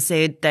Sarita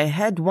said they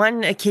had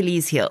one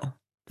Achilles heel,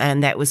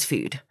 and that was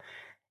food.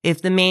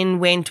 If the men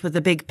went with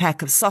a big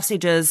pack of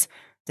sausages,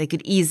 they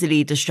could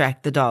easily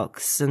distract the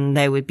dogs, and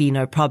they would be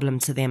no problem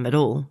to them at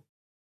all.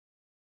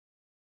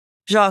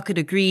 Jacques had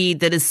agreed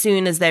that as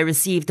soon as they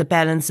received the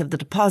balance of the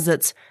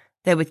deposit,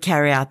 they would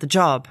carry out the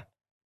job.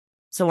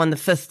 So on the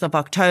 5th of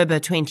October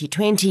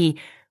 2020,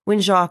 when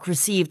Jacques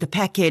received the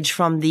package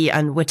from the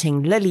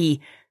unwitting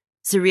Lily,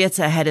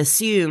 Sarita had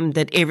assumed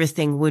that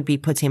everything would be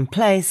put in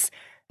place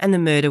and the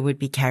murder would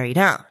be carried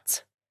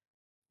out.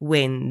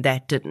 When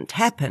that didn't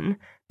happen,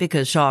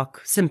 because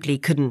Jacques simply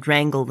couldn't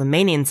wrangle the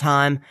men in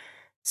time,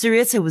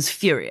 Sarita was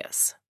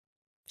furious.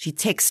 She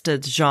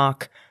texted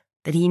Jacques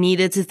that he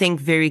needed to think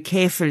very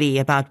carefully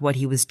about what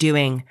he was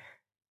doing,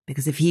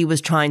 because if he was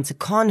trying to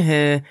con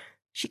her,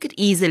 she could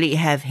easily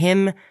have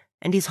him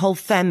and his whole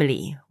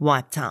family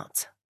wiped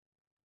out.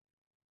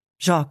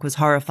 Jacques was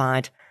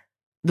horrified.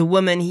 The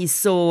woman he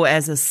saw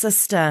as a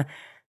sister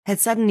had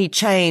suddenly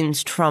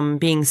changed from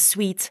being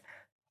sweet,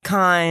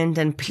 kind,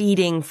 and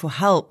pleading for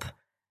help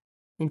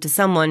into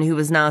someone who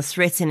was now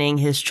threatening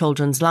his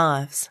children's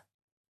lives.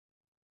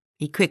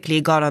 He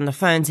quickly got on the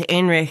phone to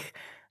Enrich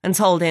and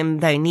told him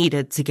they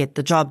needed to get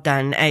the job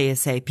done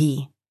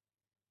ASAP.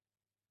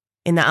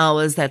 In the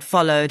hours that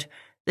followed,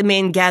 the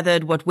men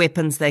gathered what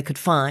weapons they could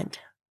find,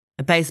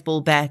 a baseball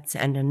bat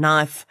and a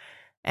knife,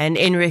 and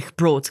Enrich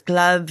brought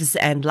gloves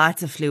and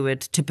lighter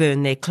fluid to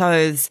burn their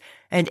clothes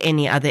and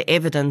any other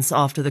evidence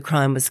after the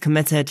crime was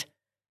committed.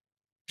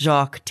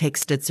 Jacques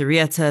texted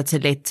Sarita to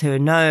let her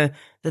know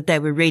that they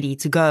were ready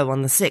to go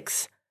on the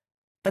 6th.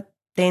 But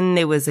then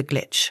there was a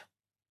glitch.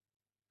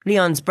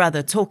 Leon's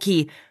brother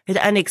Toki had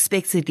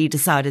unexpectedly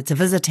decided to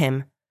visit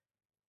him.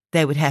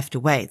 They would have to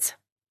wait.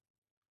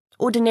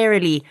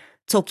 Ordinarily,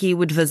 Toki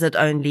would visit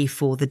only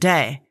for the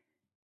day.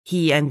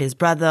 He and his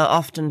brother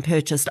often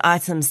purchased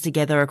items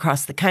together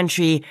across the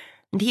country,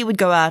 and he would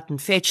go out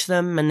and fetch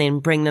them and then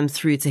bring them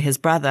through to his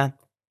brother.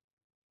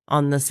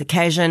 On this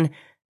occasion,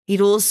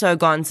 he'd also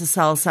gone to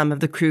sell some of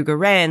the Kruger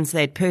rands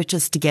they'd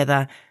purchased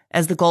together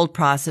as the gold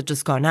price had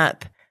just gone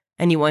up,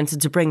 and he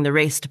wanted to bring the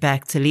rest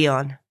back to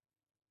Leon.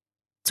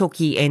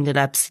 Toki ended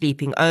up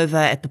sleeping over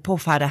at the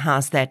Pofada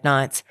house that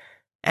night,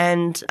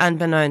 and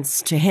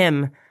unbeknownst to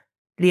him,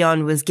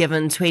 Leon was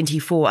given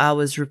 24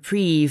 hours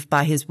reprieve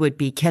by his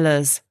would-be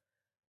killers.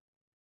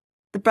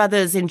 The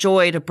brothers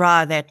enjoyed a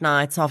bra that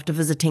night after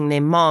visiting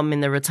their mom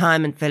in the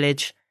retirement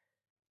village.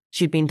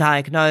 She'd been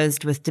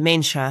diagnosed with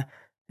dementia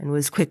and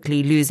was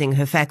quickly losing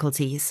her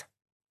faculties.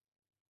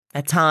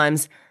 At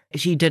times,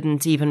 she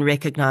didn't even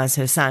recognize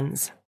her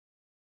sons.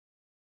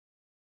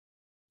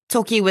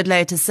 Toki would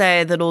later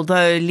say that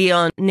although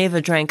Leon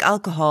never drank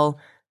alcohol,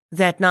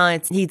 that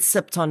night he'd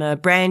sipped on a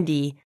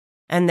brandy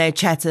and they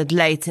chatted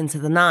late into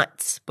the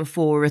night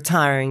before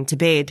retiring to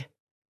bed.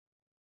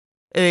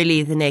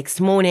 Early the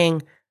next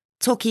morning,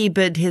 Toki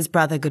bid his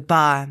brother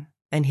goodbye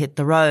and hit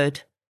the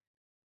road.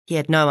 He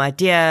had no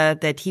idea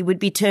that he would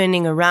be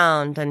turning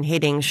around and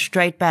heading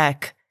straight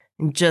back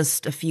in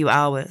just a few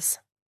hours.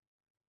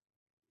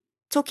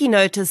 Toki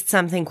noticed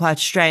something quite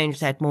strange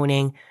that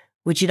morning,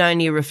 which he'd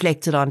only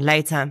reflected on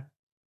later.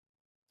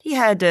 He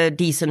had a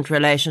decent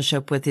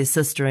relationship with his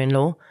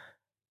sister-in-law,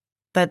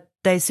 but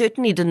they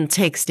certainly didn't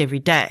text every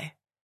day.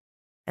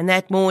 And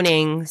that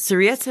morning,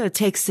 Sarita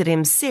texted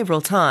him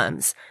several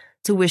times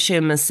to wish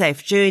him a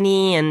safe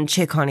journey and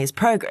check on his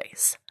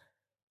progress.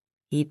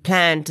 He'd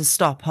planned to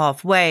stop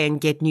halfway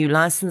and get new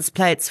license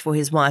plates for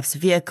his wife's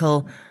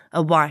vehicle,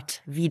 a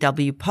white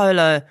VW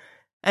Polo,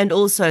 and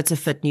also to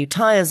fit new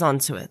tires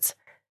onto it.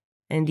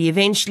 And he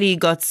eventually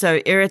got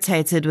so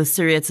irritated with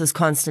Sarita's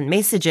constant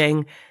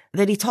messaging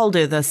that he told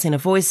her this in a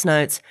voice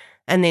note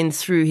and then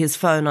threw his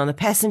phone on the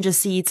passenger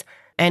seat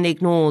and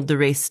ignored the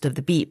rest of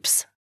the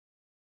beeps.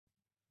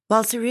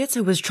 While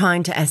Sarita was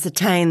trying to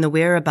ascertain the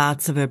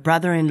whereabouts of her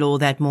brother-in-law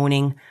that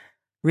morning,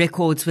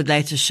 records would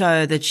later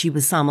show that she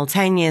was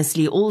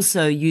simultaneously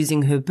also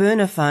using her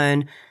burner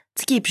phone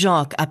to keep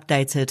Jacques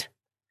updated.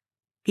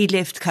 He'd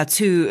left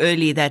Katu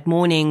early that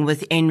morning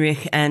with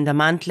Enrich and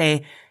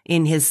Amantle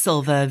in his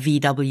silver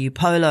VW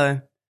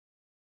Polo.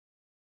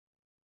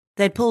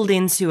 They'd pulled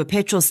into a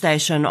petrol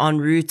station en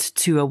route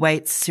to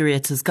await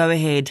Sarita's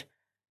go-ahead.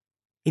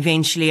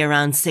 Eventually,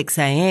 around 6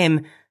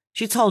 a.m.,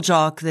 she told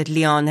Jacques that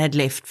Leon had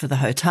left for the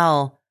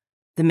hotel.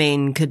 The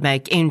men could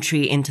make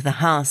entry into the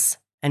house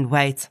and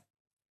wait.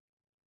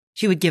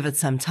 She would give it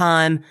some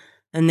time,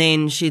 and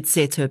then she'd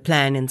set her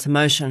plan into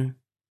motion.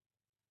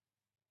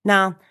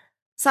 Now,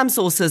 some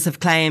sources have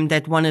claimed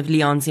that one of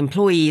Leon's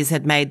employees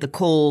had made the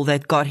call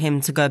that got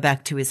him to go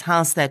back to his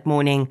house that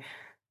morning,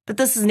 but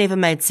this has never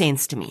made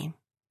sense to me,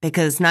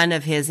 because none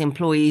of his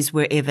employees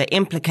were ever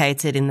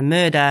implicated in the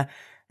murder,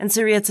 and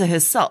Sarita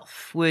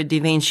herself would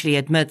eventually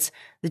admit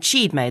that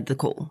she'd made the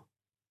call.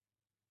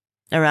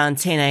 Around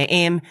 10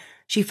 a.m.,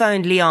 she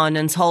phoned Leon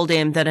and told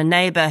him that a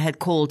neighbor had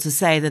called to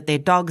say that their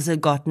dogs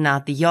had gotten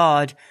out the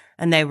yard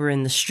and they were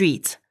in the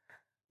street.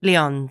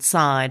 Leon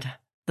sighed.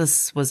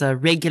 This was a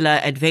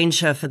regular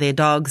adventure for their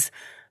dogs,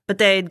 but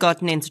they'd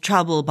gotten into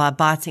trouble by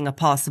biting a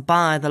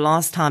passerby the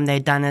last time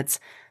they'd done it,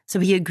 so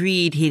he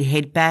agreed he'd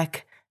head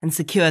back and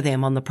secure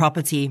them on the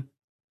property.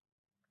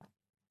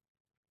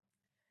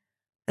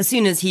 As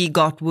soon as he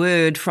got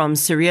word from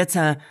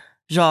Sarita,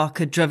 Jacques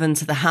had driven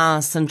to the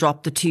house and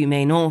dropped the two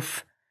men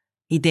off.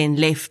 He then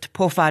left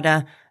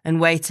Pofadder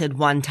and waited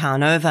one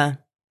town over.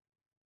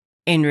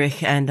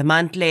 Enrich and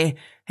Amantle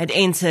had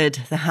entered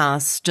the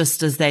house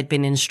just as they'd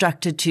been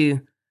instructed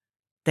to.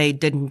 They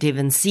didn't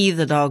even see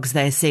the dogs,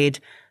 they said,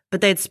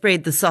 but they'd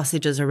spread the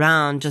sausages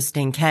around just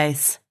in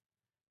case.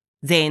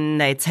 Then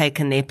they'd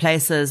taken their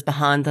places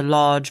behind the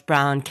large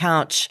brown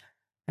couch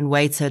and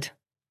waited.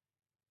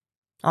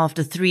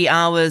 After 3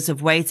 hours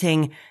of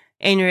waiting,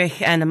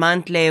 Enrich and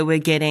Amantle were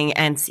getting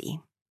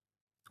antsy.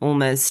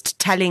 Almost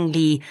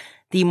tellingly,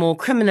 the more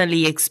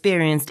criminally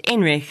experienced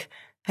Enrich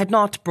had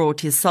not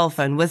brought his cell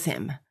phone with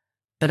him,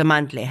 but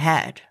Amantle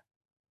had.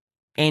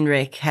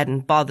 Enrich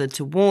hadn't bothered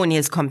to warn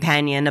his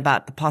companion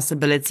about the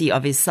possibility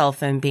of his cell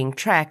phone being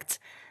tracked,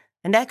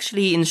 and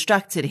actually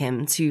instructed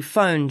him to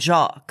phone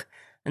Jacques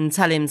and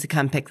tell him to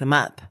come pick them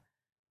up.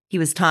 He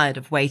was tired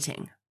of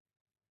waiting.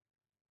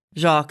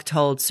 Jacques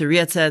told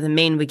Sarita the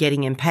men were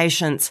getting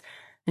impatient,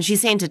 and she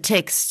sent a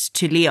text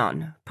to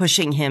Leon,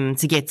 pushing him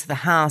to get to the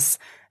house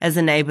as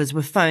the neighbors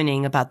were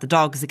phoning about the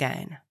dogs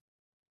again.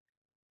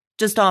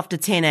 Just after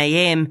 10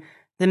 a.m.,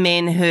 the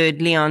men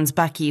heard Leon's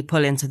bakkie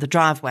pull into the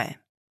driveway.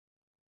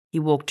 He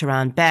walked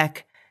around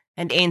back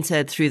and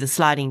entered through the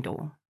sliding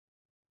door.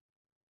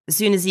 As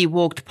soon as he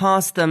walked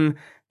past them,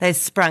 they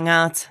sprung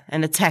out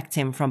and attacked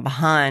him from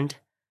behind.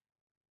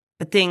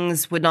 But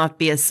things would not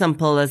be as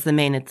simple as the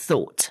men had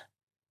thought.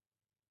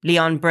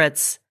 Leon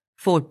Brits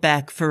fought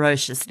back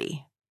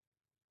ferociously.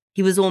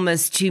 He was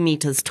almost 2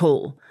 meters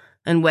tall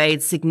and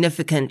weighed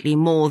significantly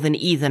more than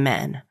either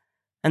man,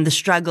 and the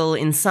struggle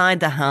inside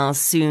the house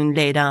soon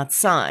led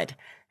outside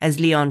as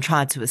Leon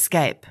tried to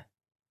escape.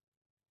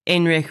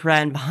 Enrich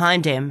ran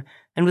behind him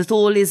and with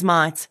all his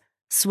might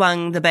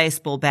swung the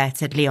baseball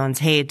bat at Leon's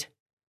head.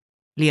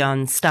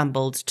 Leon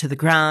stumbled to the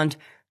ground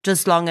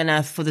just long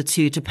enough for the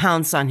two to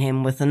pounce on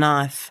him with a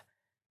knife.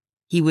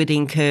 He would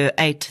incur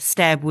 8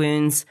 stab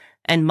wounds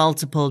and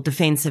multiple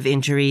defensive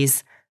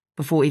injuries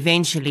before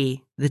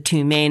eventually the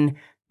two men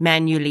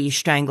manually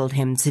strangled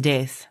him to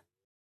death.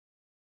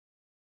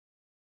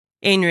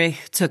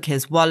 Enrich took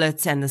his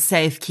wallet and the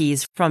safe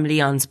keys from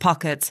Leon's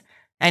pocket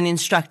and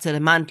instructed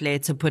Amantle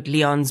to put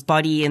Leon's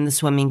body in the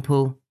swimming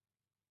pool.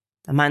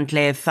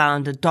 Amantle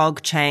found a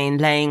dog chain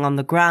laying on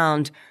the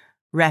ground,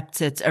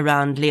 wrapped it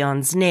around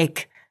Leon's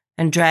neck,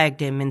 and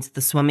dragged him into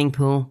the swimming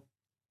pool.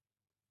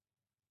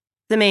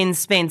 The men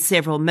spent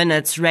several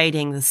minutes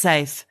raiding the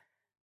safe.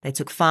 They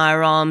took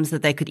firearms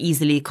that they could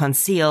easily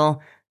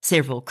conceal,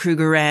 several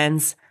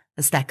Krugerrands,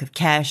 a stack of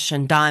cash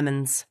and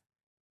diamonds.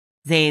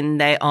 Then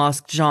they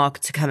asked Jacques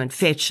to come and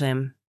fetch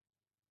them.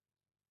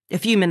 A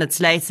few minutes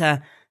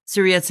later,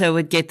 Sarita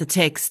would get the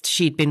text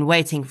she'd been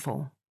waiting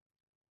for.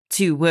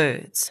 2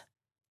 words.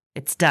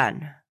 It's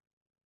done.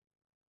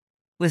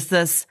 With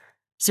this,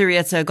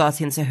 Sarita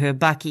got into her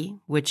bakkie,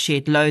 which she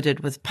had loaded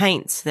with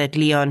paint that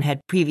Leon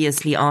had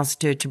previously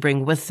asked her to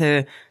bring with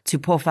her to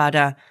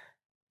Pofadder.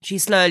 She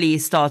slowly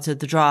started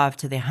the drive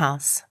to their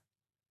house.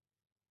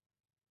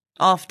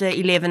 After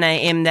 11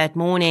 a.m. that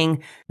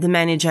morning, the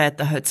manager at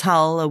the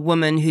hotel, a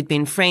woman who'd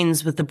been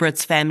friends with the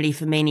Brits family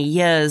for many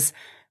years,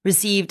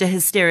 received a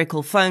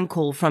hysterical phone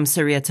call from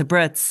Sarita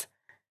Brits.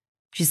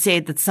 She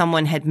said that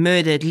someone had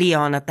murdered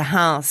Leon at the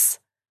house.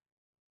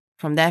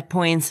 From that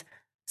point,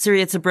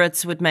 Sarita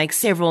Brits would make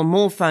several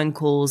more phone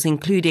calls,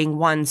 including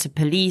one to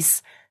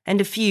police and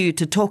a few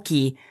to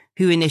Toki,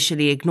 who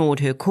initially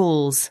ignored her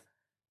calls.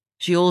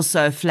 She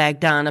also flagged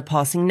down a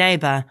passing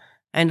neighbor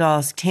and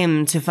asked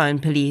him to phone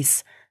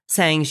police,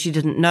 saying she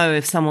didn't know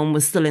if someone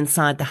was still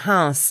inside the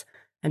house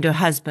and her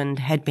husband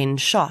had been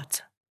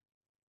shot.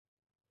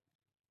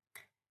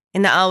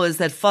 In the hours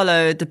that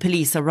followed, the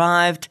police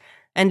arrived,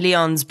 and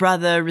Leon's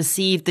brother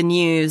received the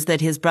news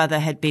that his brother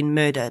had been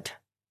murdered.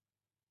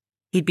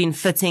 He'd been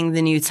fitting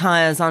the new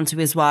tires onto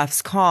his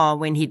wife's car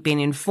when he'd been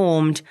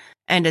informed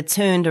and had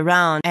turned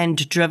around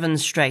and driven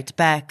straight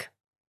back.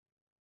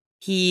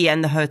 He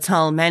and the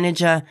hotel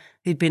manager,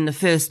 who'd been the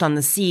first on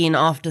the scene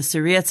after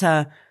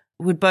Sarita,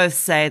 would both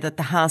say that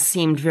the house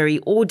seemed very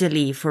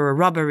orderly for a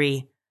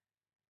robbery.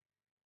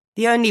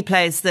 The only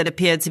place that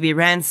appeared to be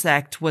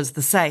ransacked was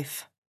the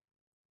safe.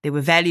 There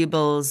were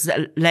valuables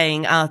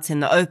laying out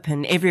in the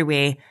open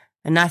everywhere,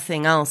 and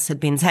nothing else had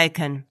been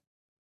taken.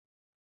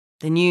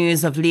 The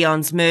news of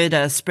Leon's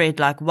murder spread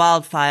like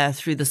wildfire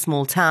through the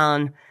small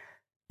town.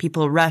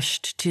 People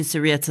rushed to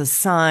Sarita's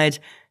side,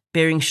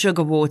 bearing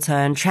sugar water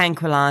and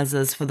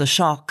tranquilizers for the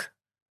shock.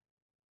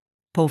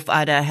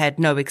 Pofadder had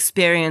no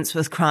experience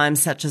with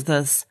crimes such as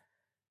this.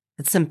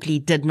 It simply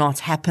did not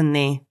happen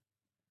there.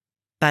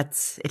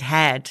 But it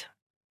had.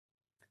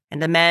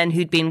 And a man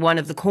who'd been one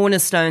of the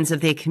cornerstones of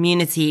their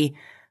community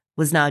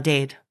was now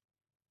dead.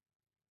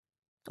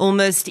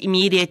 Almost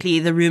immediately,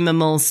 the rumor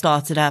mill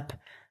started up,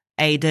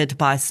 aided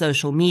by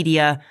social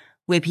media,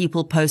 where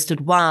people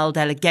posted wild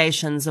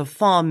allegations of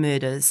farm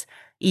murders,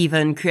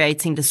 even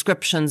creating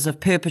descriptions of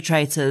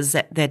perpetrators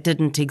that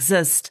didn't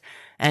exist,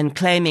 and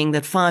claiming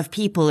that 5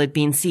 people had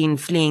been seen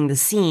fleeing the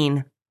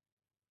scene.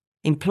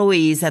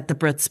 Employees at the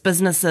Brits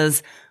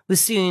businesses were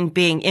soon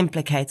being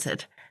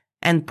implicated,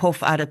 and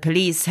Pofadder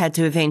police had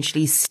to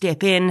eventually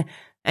step in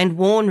and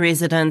warn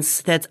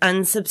residents that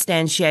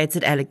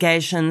unsubstantiated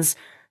allegations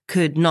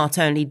could not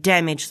only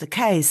damage the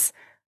case,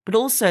 but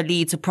also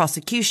lead to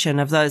prosecution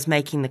of those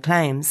making the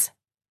claims.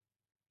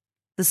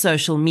 The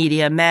social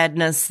media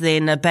madness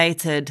then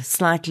abated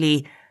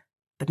slightly,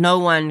 but no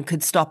one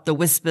could stop the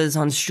whispers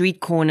on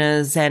street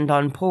corners and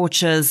on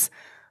porches,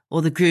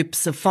 or the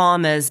groups of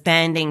farmers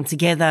banding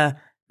together,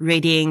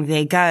 readying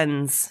their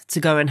guns to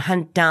go and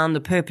hunt down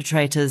the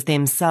perpetrators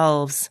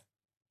themselves.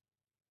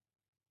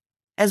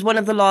 As one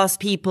of the last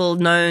people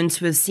known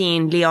to have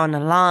seen Leon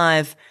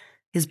alive,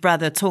 his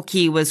brother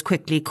Toki was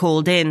quickly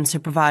called in to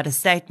provide a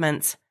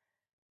statement,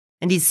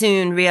 and he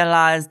soon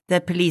realized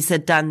that police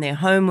had done their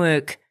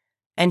homework,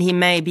 and he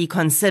may be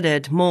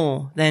considered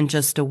more than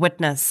just a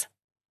witness.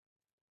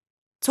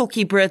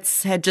 Toki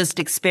Brits had just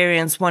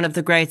experienced one of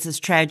the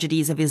greatest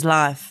tragedies of his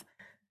life,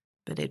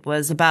 but it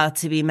was about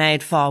to be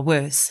made far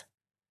worse.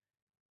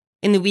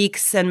 In the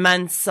weeks and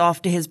months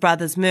after his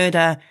brother's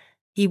murder,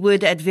 he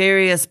would at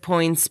various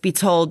points be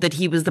told that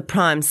he was the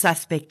prime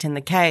suspect in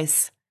the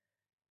case.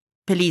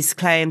 Police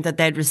claimed that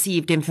they'd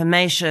received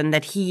information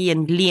that he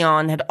and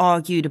Leon had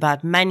argued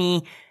about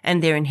money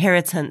and their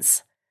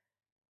inheritance.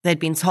 They'd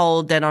been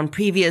told that on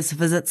previous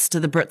visits to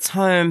the Brits'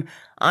 home,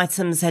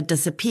 items had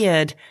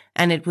disappeared,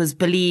 and it was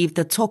believed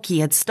that Toki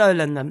had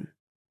stolen them.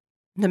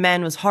 The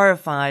man was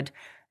horrified,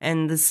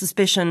 and the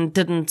suspicion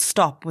didn't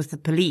stop with the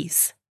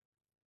police.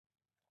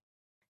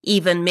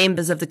 Even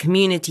members of the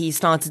community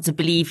started to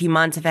believe he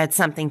might have had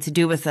something to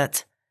do with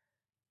it.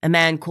 A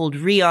man called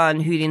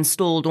Rian, who'd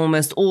installed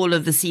almost all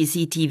of the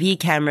CCTV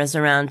cameras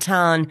around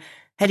town,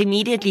 had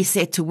immediately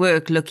set to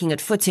work looking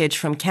at footage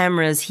from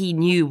cameras he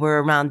knew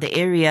were around the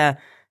area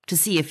to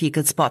see if he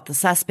could spot the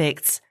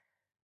suspects.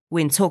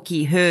 When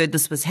Toki heard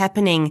this was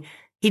happening,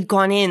 he'd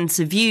gone in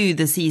to view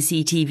the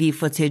CCTV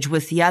footage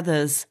with the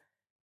others.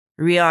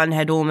 Rian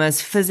had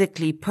almost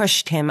physically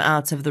pushed him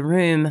out of the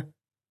room.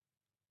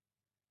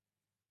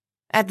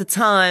 At the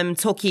time,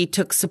 Toki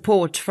took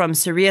support from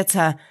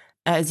Sarita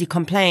as he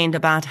complained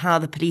about how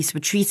the police were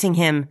treating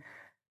him.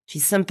 She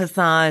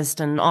sympathized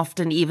and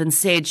often even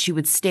said she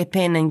would step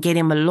in and get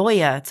him a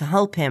lawyer to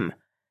help him.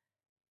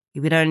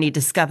 He would only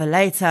discover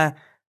later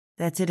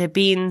that it had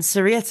been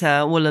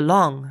Sarita all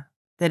along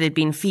that had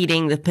been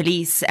feeding the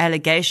police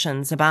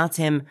allegations about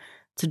him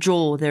to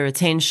draw their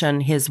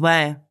attention his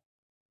way.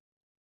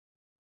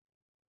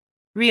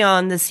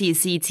 Rian, the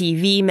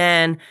CCTV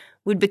man,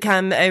 would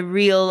become a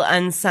real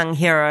unsung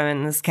hero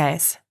in this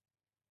case.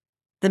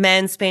 The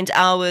man spent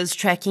hours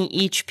tracking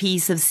each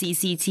piece of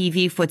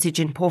CCTV footage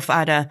in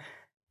Pofadder,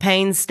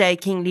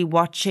 painstakingly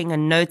watching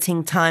and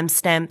noting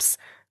timestamps,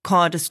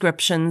 car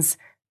descriptions,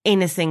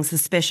 anything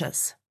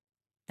suspicious.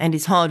 And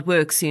his hard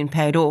work soon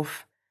paid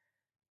off.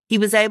 He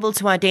was able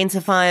to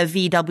identify a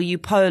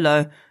VW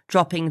Polo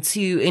dropping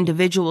 2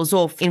 individuals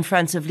off in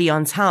front of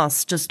Leon's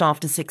house just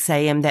after 6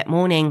 a.m. that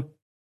morning.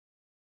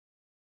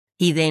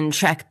 He then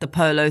tracked the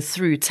Polo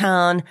through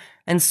town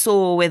and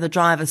saw where the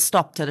driver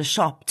stopped at a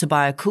shop to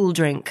buy a cool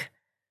drink.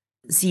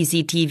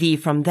 CCTV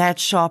from that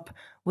shop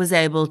was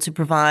able to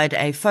provide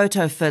a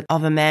photo fit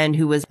of a man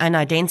who was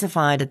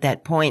unidentified at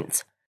that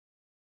point.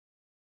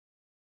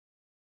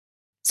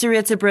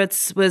 Sarita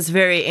Brits was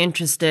very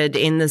interested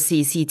in the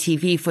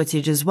CCTV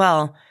footage as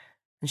well,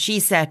 and she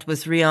sat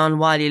with Rian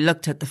while he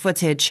looked at the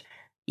footage,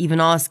 even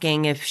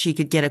asking if she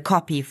could get a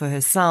copy for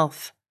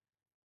herself.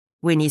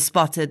 When he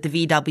spotted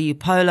the VW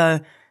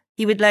Polo,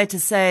 he would later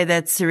say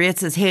that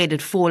Sarita's head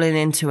had fallen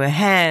into her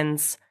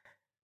hands.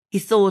 He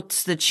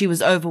thought that she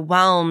was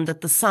overwhelmed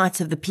at the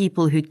sight of the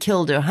people who'd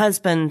killed her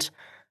husband.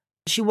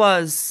 She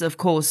was, of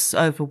course,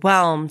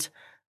 overwhelmed,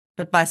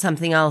 but by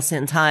something else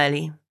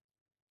entirely.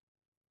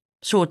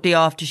 Shortly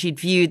after she'd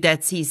viewed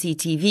that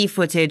CCTV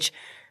footage,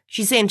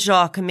 she sent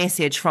Jacques a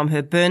message from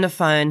her burner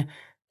phone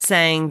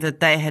saying that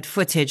they had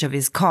footage of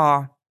his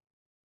car.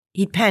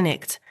 He'd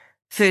panicked,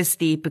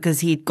 firstly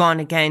because he'd gone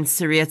against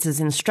Sarita's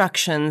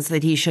instructions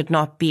that he should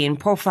not be in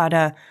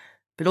Pofadder,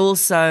 but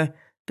also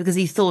because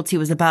he thought he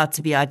was about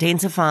to be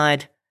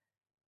identified.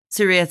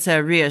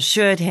 Sarita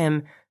reassured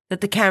him that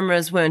the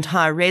cameras weren't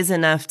high-res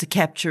enough to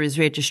capture his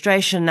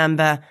registration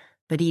number,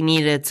 but he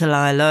needed to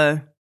lie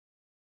low.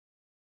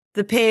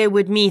 The pair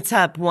would meet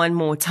up one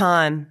more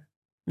time.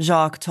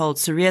 Jacques told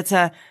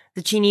Sarita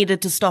that she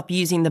needed to stop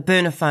using the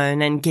burner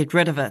phone and get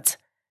rid of it.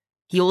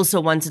 He also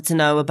wanted to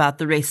know about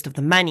the rest of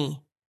the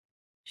money.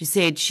 She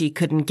said she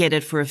couldn't get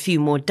it for a few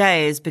more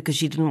days because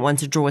she didn't want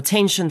to draw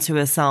attention to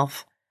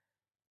herself.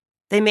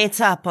 They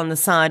met up on the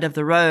side of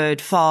the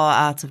road far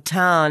out of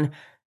town,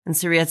 and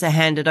Sarita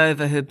handed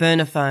over her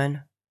burner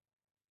phone.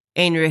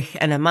 Heinrich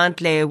and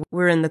Amantle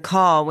were in the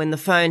car when the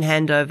phone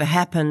handover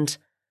happened.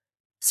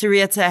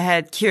 Sarita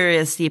had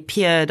curiously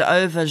peered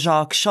over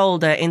Jacques'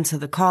 shoulder into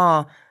the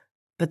car,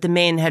 but the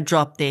men had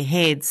dropped their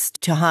heads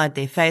to hide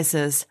their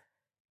faces.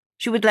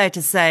 She would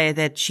later say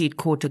that she'd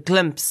caught a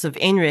glimpse of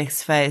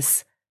Heinrich's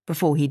face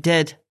before he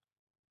did.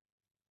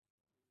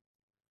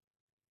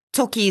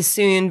 Toki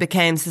soon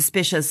became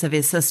suspicious of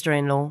his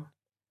sister-in-law.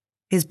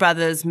 His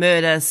brother's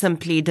murder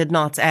simply did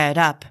not add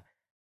up,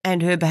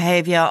 and her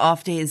behavior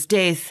after his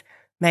death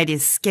made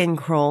his skin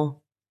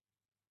crawl.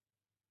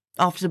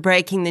 After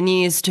breaking the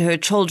news to her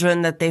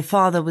children that their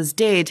father was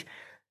dead,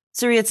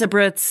 Sarita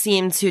Brits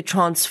seemed to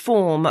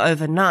transform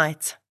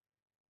overnight.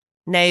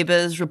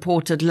 Neighbours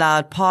reported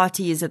loud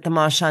parties at the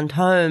Marchand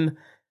home,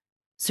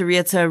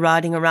 Sarita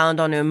riding around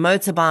on her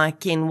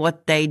motorbike in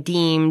what they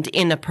deemed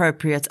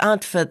inappropriate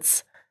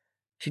outfits.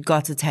 She'd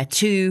got a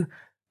tattoo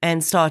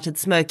and started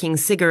smoking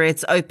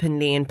cigarettes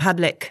openly in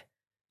public.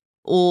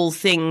 All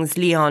things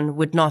Leon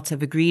would not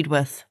have agreed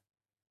with.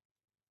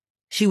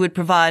 She would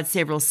provide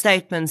several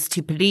statements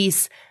to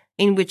police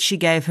in which she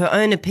gave her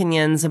own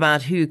opinions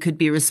about who could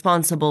be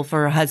responsible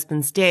for her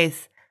husband's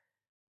death.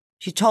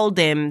 She told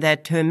them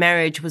that her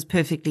marriage was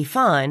perfectly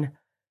fine.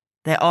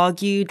 They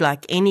argued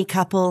like any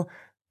couple,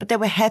 but they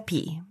were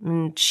happy,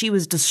 and she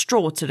was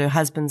distraught at her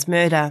husband's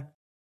murder.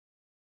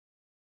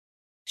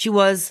 She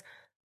was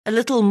a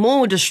little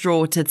more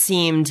distraught, it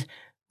seemed,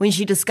 when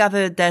she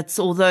discovered that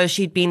although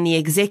she'd been the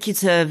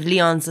executor of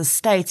Leon's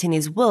estate in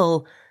his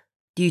will,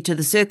 due to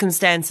the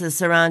circumstances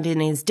surrounding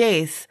his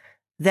death,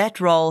 that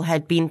role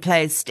had been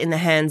placed in the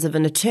hands of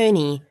an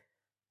attorney,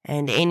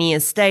 and any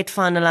estate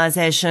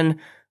finalization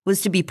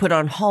was to be put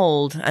on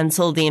hold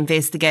until the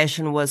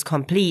investigation was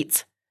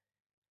complete.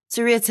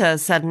 Sarita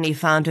suddenly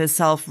found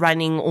herself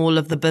running all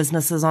of the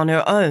businesses on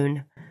her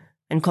own,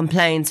 and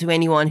complained to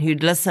anyone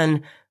who'd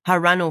listen how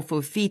run off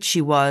her feet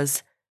she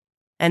was.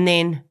 And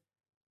then,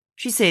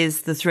 she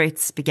says, the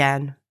threats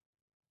began.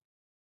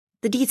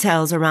 The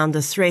details around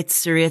the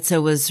threats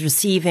Sarita was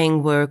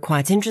receiving were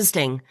quite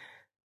interesting,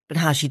 but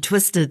how she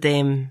twisted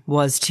them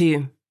was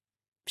too.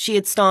 She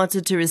had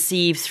started to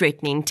receive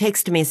threatening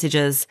text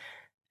messages,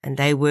 and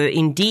they were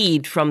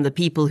indeed from the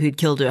people who'd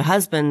killed her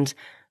husband,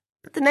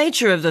 but the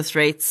nature of the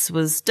threats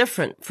was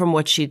different from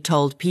what she'd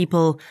told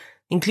people,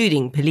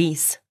 including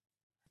police.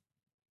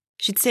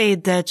 She'd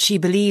said that she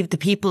believed the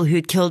people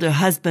who'd killed her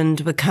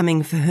husband were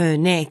coming for her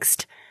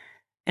next,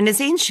 and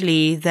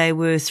essentially they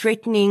were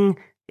threatening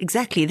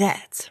exactly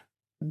that,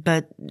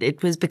 but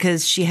it was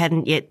because she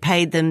hadn't yet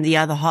paid them the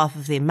other half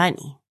of their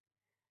money.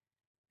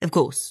 Of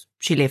course,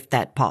 she left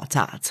that part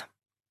out.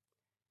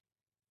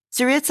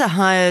 Sarita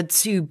hired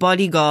 2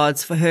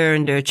 bodyguards for her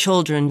and her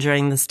children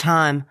during this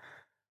time.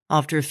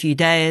 After a few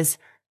days,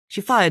 she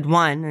fired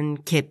one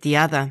and kept the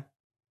other.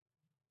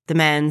 The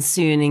man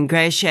soon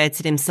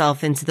ingratiated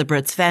himself into the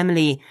Brits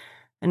family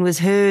and was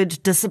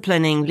heard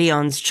disciplining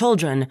Leon's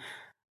children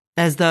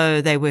as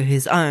though they were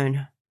his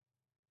own.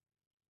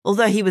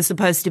 Although he was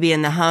supposed to be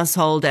in the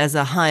household as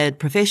a hired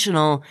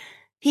professional,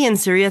 he and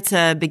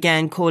Sarita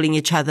began calling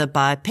each other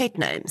by pet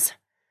names.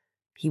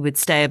 He would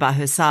stay by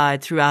her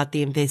side throughout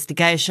the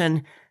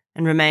investigation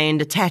and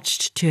remained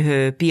attached to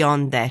her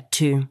beyond that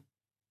too.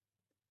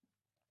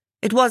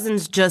 It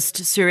wasn't just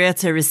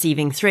Sarita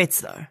receiving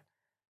threats, though.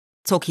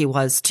 Toki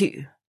was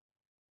too.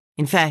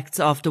 In fact,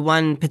 after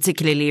one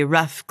particularly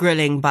rough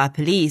grilling by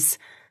police,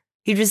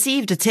 he'd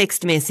received a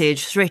text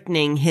message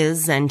threatening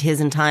his and his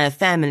entire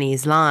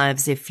family's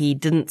lives if he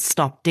didn't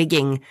stop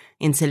digging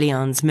into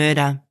Leon's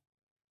murder.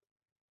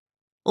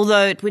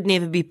 Although it would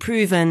never be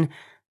proven,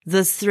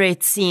 this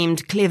threat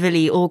seemed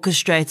cleverly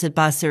orchestrated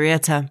by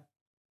Sarita.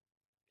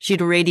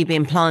 She'd already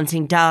been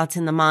planting doubt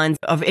in the minds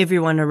of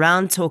everyone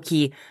around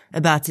Toki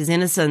about his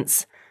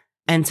innocence,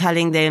 and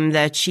telling them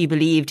that she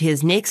believed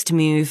his next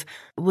move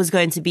was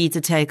going to be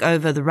to take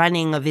over the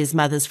running of his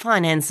mother's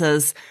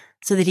finances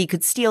so that he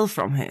could steal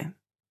from her.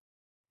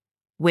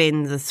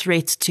 When the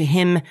threat to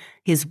him,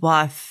 his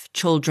wife,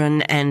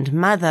 children, and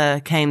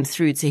mother came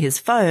through to his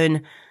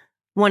phone,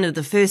 one of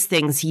the first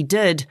things he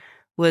did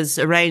was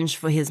arrange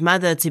for his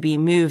mother to be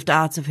moved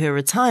out of her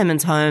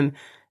retirement home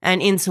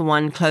and into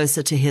one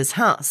closer to his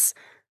house,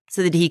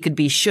 so that he could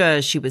be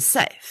sure she was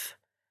safe.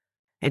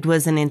 It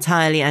was an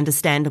entirely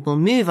understandable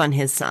move on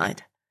his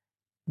side,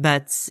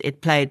 but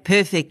it played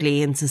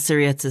perfectly into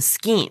Sarita's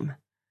scheme.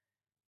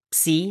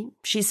 "See,"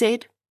 she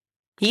said,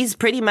 "he's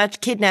pretty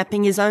much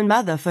kidnapping his own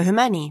mother for her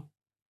money."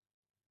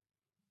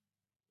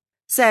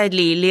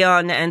 Sadly,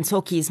 Leon and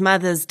Toki's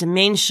mother's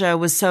dementia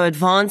was so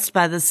advanced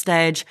by this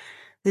stage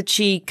that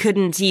she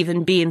couldn't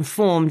even be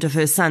informed of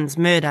her son's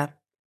murder.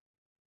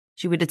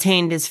 She would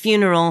attend his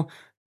funeral,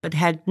 but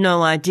had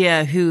no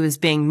idea who was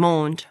being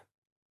mourned.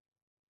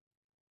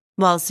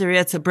 While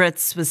Sarita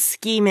Brits was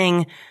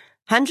scheming,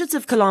 hundreds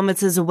of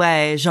kilometers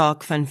away,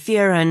 Jacques van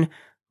Vuuren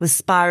was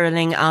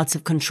spiraling out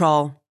of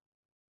control.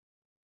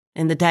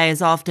 In the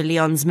days after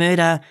Leon's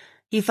murder,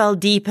 he fell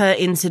deeper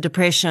into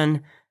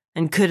depression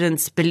and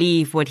couldn't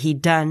believe what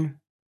he'd done.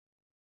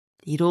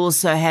 He'd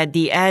also had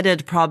the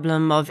added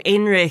problem of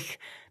Enrich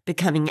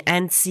becoming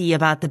antsy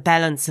about the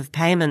balance of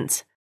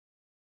payment.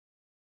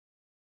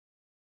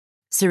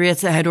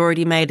 Sarita had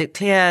already made it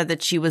clear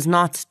that she was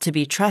not to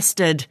be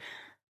trusted,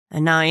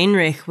 and now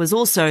Enrich was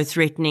also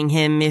threatening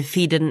him if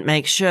he didn't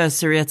make sure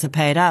Sarita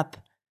paid up.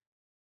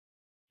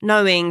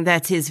 Knowing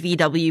that his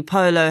VW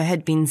Polo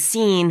had been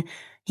seen,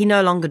 he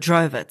no longer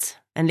drove it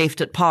and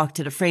left it parked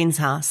at a friend's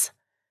house.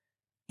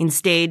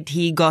 Instead,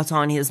 he got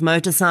on his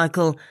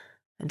motorcycle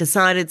and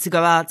decided to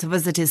go out to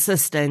visit his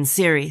sister in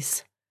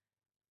Ceres.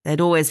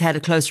 They'd always had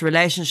a close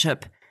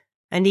relationship,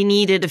 and he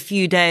needed a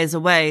few days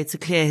away to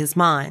clear his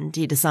mind,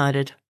 he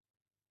decided.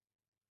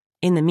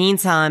 In the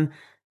meantime,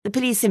 the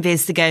police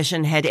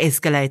investigation had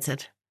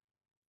escalated.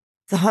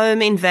 The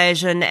home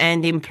invasion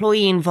and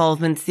employee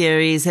involvement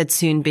theories had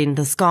soon been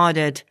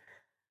discarded.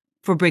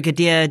 For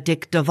Brigadier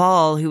Dick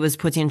Duval, who was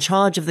put in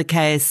charge of the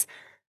case,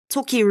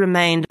 Toki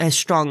remained a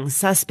strong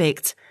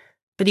suspect,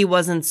 but he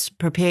wasn't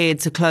prepared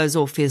to close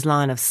off his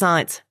line of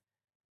sight.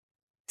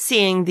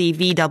 Seeing the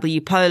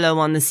VW Polo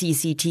on the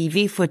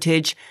CCTV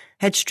footage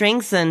had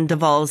strengthened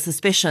Duval's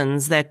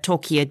suspicions that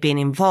Toki had been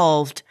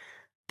involved,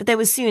 but they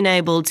were soon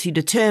able to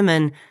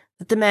determine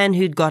that the man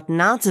who'd gotten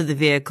out of the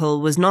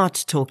vehicle was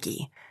not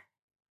Toki.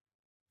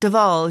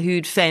 Duval,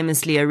 who'd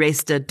famously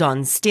arrested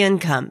Don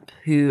Steenkamp,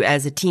 who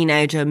as a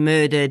teenager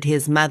murdered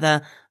his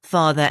mother,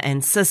 father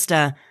and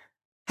sister,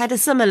 had a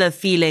similar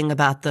feeling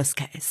about this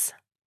case.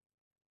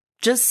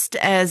 Just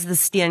as the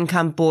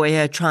Steenkamp boy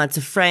had tried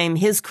to frame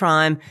his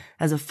crime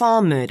as a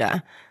farm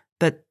murder,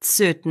 but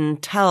certain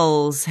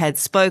tells had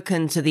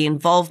spoken to the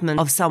involvement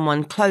of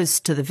someone close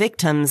to the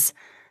victims,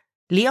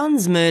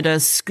 Leon's murder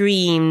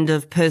screamed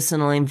of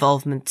personal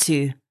involvement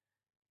too.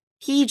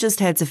 He just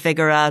had to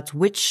figure out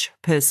which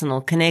personal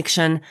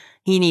connection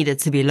he needed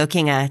to be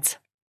looking at.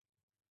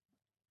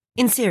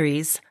 In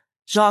Ceres,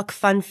 Jacques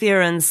van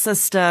Vuuren's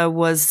sister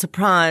was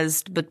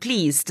surprised but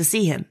pleased to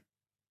see him.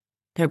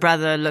 Her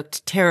brother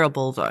looked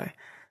terrible, though,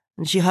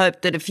 and she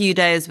hoped that a few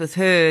days with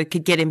her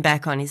could get him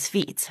back on his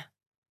feet.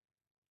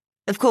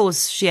 Of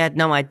course, she had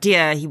no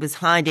idea he was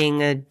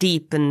hiding a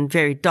deep and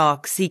very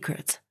dark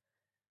secret.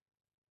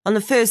 On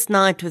the first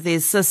night with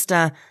his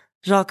sister,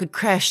 Jacques had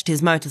crashed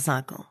his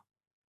motorcycle.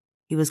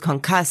 He was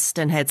concussed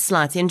and had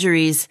slight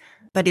injuries,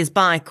 but his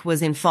bike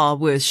was in far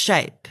worse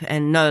shape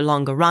and no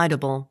longer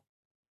rideable.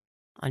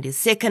 On his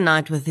second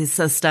night with his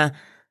sister,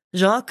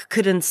 Jacques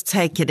couldn't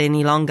take it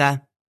any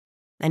longer,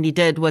 and he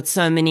did what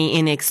so many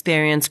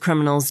inexperienced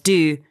criminals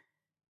do.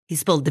 He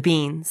spilled the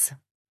beans.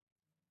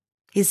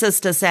 His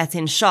sister sat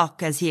in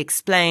shock as he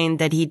explained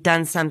that he'd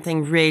done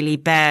something really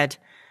bad,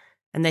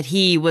 and that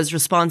he was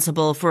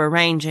responsible for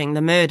arranging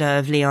the murder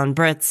of Leon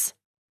Brits.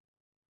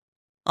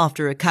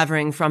 After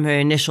recovering from her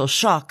initial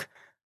shock,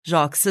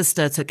 Jacques'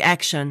 sister took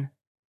action.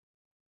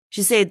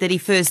 She said that he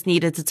first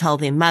needed to tell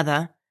their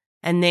mother,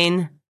 and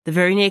then, the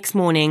very next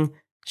morning,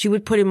 she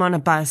would put him on a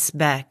bus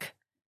back,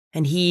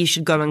 and he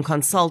should go and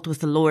consult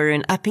with a lawyer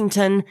in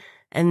Uppington,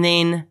 and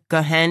then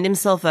go hand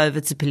himself over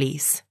to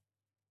police.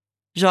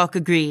 Jacques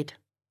agreed.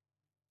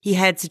 He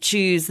had to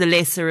choose the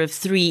lesser of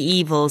three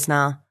evils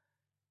now.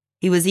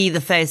 He was either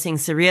facing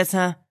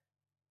Sarita,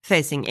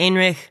 facing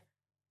Enrich,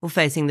 or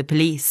facing the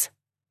police.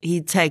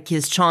 He'd take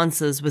his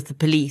chances with the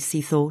police,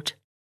 he thought.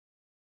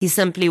 He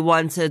simply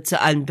wanted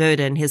to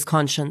unburden his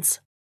conscience.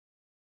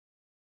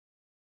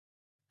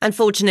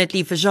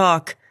 Unfortunately for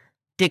Jacques,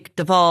 Dick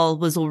Duval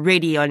was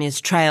already on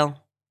his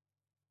trail.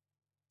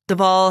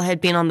 Duval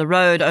had been on the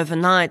road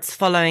overnight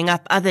following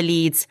up other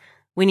leads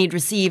when he'd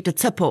received a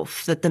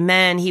tip-off that the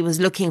man he was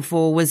looking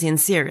for was in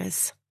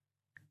Ceres.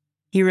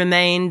 He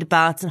remained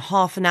about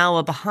half an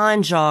hour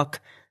behind Jacques,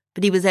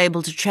 but he was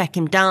able to track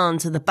him down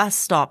to the bus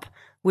stop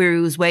where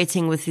he was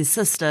waiting with his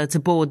sister to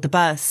board the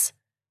bus.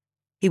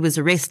 He was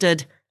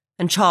arrested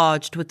and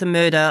charged with the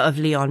murder of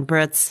Leon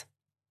Brits.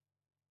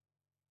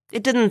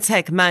 It didn't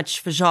take much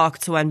for Jacques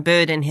to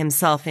unburden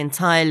himself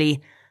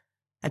entirely.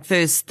 At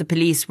first, the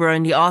police were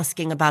only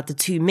asking about the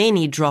two men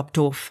he dropped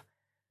off.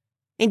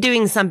 In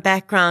doing some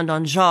background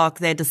on Jacques,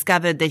 they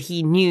discovered that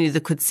he knew the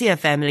Coetzee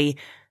family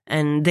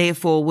and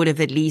therefore would have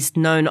at least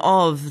known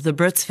of the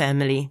Brits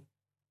family.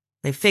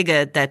 They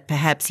figured that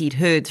perhaps he'd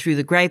heard through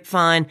the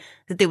grapevine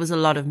that there was a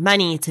lot of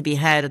money to be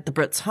had at the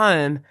Brits'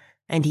 home,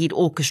 and he'd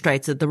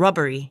orchestrated the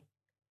robbery.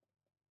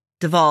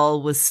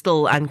 Duval was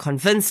still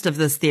unconvinced of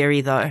this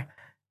theory, though,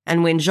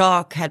 and when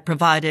Jacques had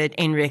provided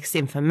Enrich's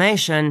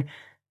information,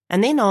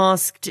 and then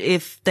asked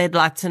if they'd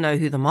like to know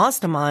who the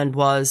mastermind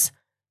was,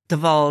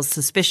 Duval's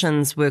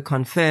suspicions were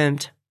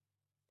confirmed.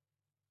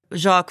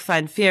 Jacques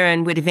van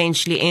Vuuren would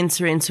eventually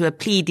enter into a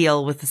plea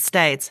deal with the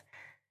state.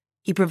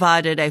 He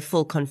provided a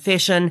full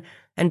confession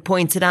and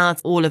pointed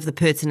out all of the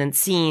pertinent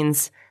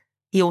scenes,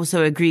 He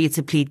also agreed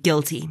to plead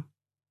guilty.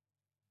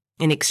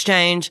 In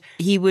exchange,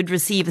 he would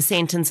receive a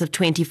sentence of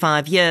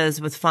 25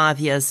 years with 5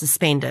 years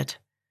suspended.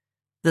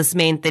 This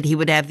meant that he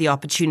would have the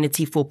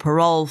opportunity for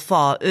parole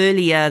far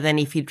earlier than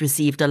if he'd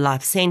received a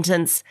life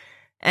sentence,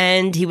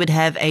 and he would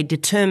have a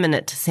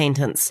determinate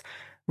sentence,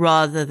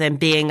 rather than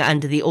being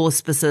under the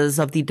auspices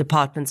of the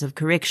Department of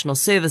Correctional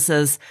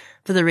Services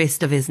for the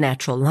rest of his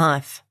natural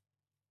life.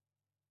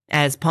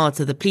 As part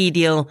of the plea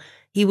deal,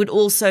 he would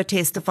also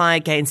testify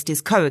against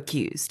his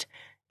co-accused,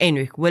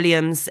 Enric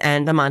Williams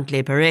and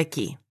Amantle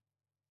Bareki.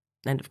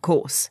 And of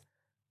course,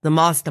 the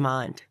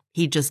mastermind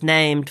he just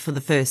named for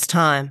the first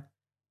time,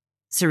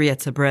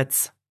 Syrieta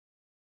Brits.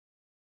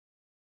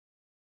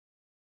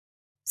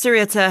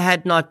 Syrieta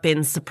had not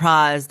been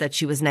surprised that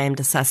she was named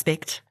a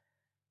suspect.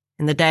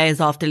 In the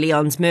days after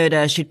Leon's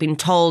murder, she'd been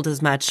told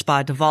as much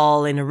by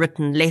Duval in a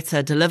written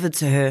letter delivered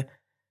to her.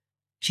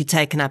 She'd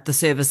taken up the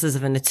services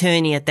of an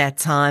attorney at that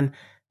time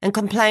and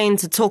complained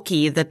to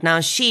Toki that now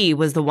she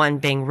was the one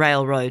being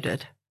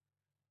railroaded.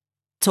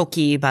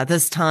 Toki, by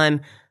this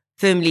time,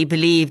 firmly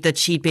believed that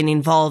she'd been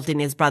involved in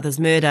his brother's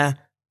murder,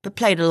 but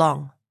played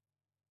along.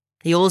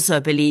 He also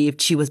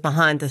believed she was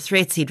behind the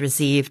threats he'd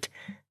received,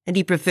 and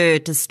he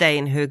preferred to stay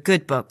in her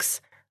good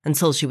books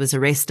until she was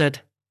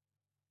arrested.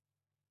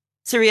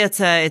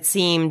 Syrieta, it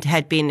seemed,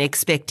 had been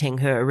expecting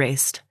her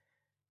arrest.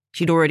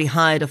 She'd already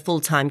hired a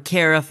full-time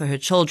carer for her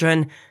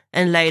children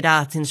and laid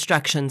out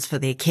instructions for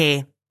their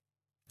care.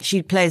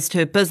 She'd placed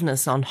her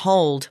business on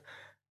hold,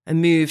 a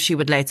move she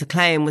would later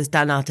claim was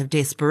done out of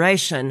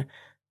desperation,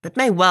 but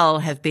may well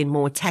have been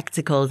more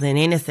tactical than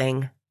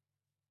anything.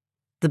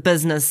 The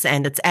business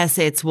and its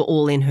assets were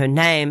all in her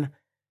name.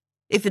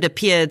 If it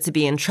appeared to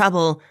be in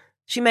trouble,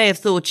 she may have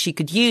thought she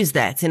could use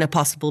that in a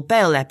possible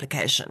bail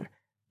application,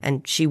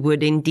 and she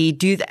would indeed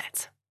do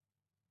that.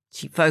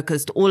 She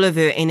focused all of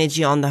her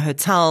energy on the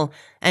hotel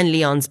and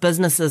Leon's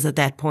businesses at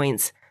that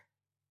point,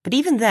 but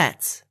even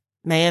that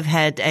may have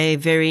had a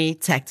very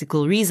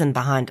tactical reason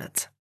behind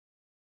it.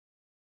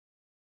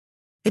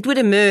 It would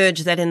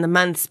emerge that in the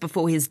months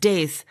before his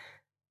death,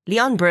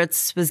 Leon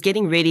Brits was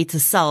getting ready to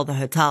sell the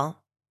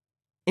hotel.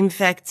 In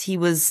fact, he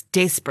was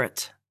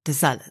desperate to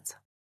sell it.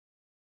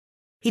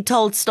 He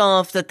told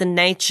staff that the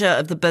nature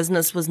of the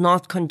business was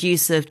not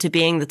conducive to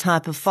being the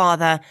type of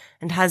father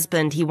and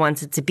husband he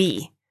wanted to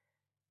be,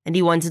 and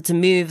he wanted to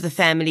move the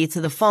family to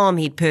the farm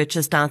he'd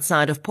purchased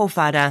outside of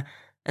Pofara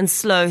and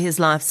slow his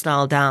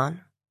lifestyle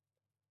down.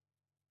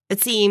 It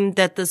seemed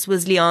that this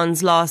was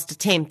Leon's last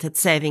attempt at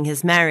saving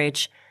his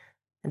marriage,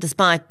 and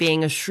despite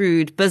being a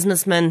shrewd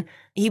businessman,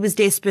 he was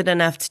desperate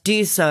enough to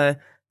do so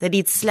that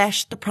he'd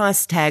slashed the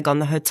price tag on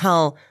the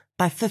hotel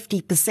by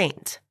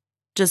 50%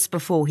 just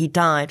before he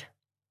died.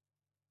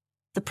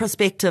 The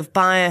prospective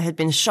buyer had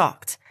been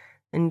shocked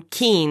and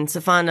keen to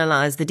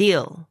finalize the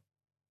deal.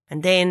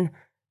 And then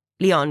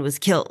Leon was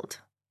killed,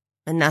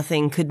 and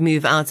nothing could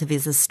move out of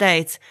his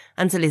estate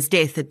until his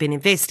death had been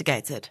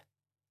investigated.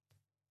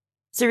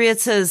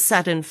 Syrieta's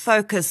sudden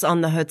focus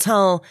on the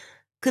hotel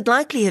could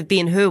likely have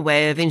been her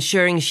way of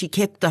ensuring she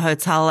kept the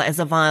hotel as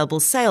a viable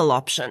sale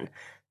option,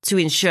 to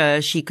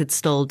ensure she could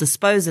still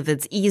dispose of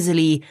it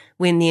easily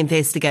when the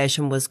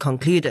investigation was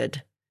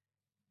concluded.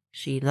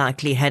 She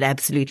likely had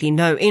absolutely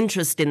no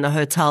interest in the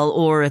hotel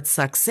or its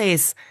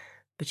success,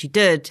 but she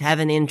did have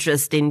an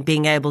interest in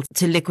being able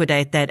to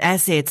liquidate that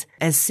asset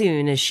as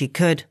soon as she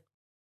could.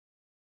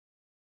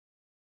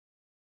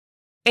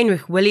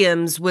 Enric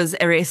Williams was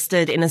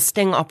arrested in a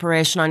sting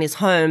operation on his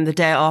home the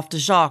day after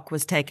Jacques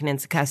was taken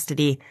into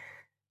custody.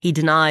 He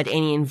denied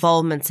any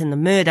involvement in the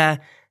murder,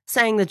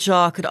 saying that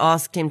Jacques had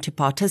asked him to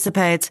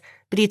participate,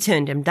 but he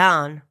turned him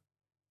down.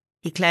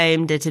 He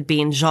claimed it had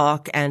been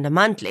Jacques and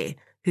Amantle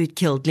who'd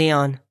killed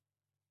Leon.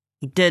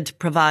 He did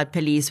provide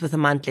police with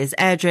Amantle's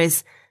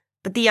address,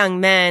 but the young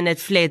man had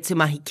fled to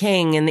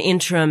Mahikeng in the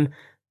interim,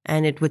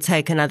 and it would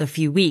take another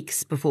few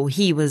weeks before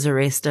he was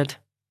arrested.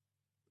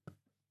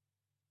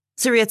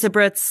 Syrieta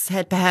Brits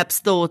had perhaps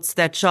thought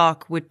that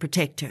Jacques would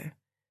protect her,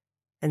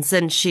 and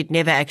since she'd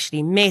never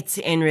actually met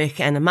Enric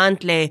and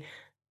Amantle,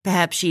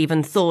 perhaps she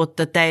even thought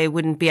that they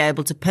wouldn't be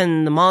able to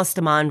pin the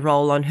mastermind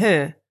role on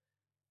her.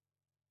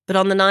 But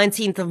on the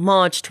 19th of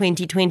March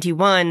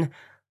 2021,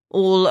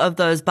 all of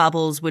those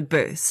bubbles would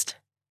burst,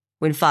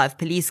 when 5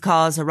 police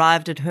cars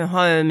arrived at her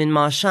home in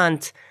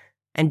Marchant,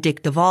 and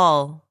Dick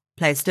Duval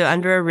placed her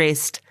under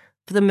arrest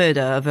for the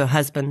murder of her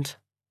husband.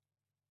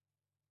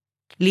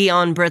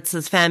 Leon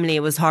Brits' family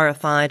was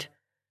horrified.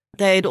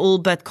 They'd all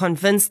but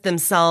convinced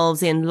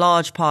themselves, in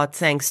large part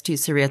thanks to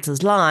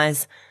Syrieta's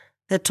lies,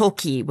 that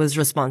Toki was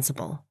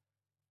responsible.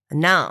 And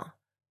now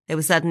they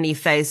were suddenly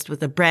faced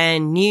with a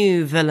brand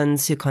new villain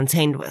to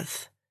contend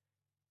with.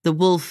 The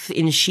wolf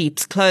in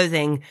sheep's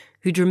clothing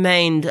who'd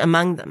remained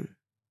among them,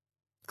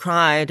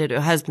 cried at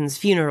her husband's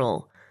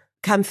funeral,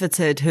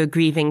 comforted her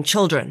grieving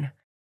children,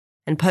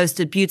 and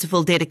posted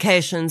beautiful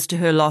dedications to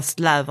her lost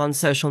love on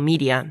social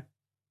media.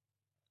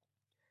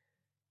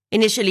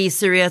 Initially,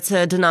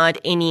 Syrieta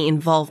denied any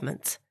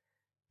involvement,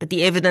 but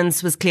the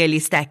evidence was clearly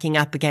stacking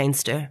up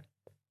against her.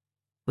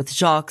 With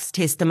Jacques'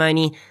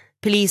 testimony,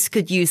 Police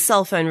could use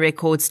cell phone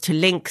records to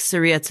link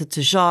Surieta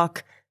to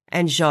Jacques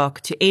and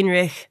Jacques to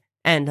Enrich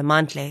and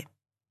Amantle.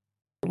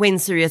 When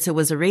Surieta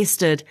was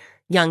arrested,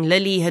 young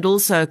Lily had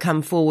also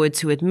come forward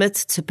to admit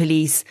to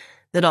police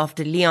that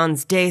after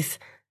Leon's death,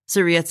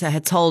 Surieta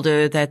had told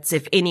her that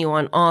if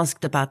anyone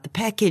asked about the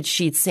package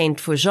she'd sent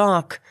for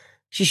Jacques,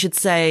 she should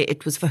say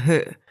it was for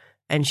her,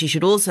 and she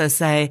should also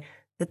say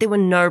that there were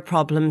no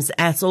problems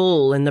at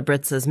all in the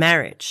Brits'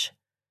 marriage.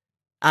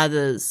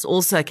 Others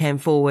also came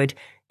forward,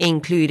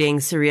 including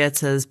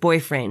Surieta's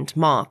boyfriend,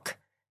 Mark,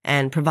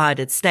 and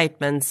provided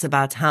statements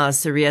about how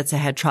Surieta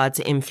had tried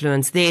to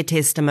influence their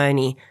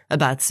testimony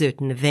about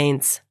certain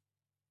events.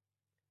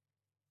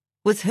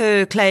 With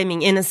her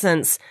claiming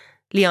innocence,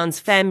 Leon's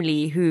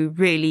family, who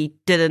really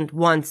didn't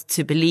want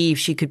to believe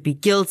she could be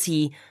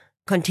guilty,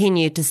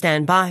 continued to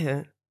stand by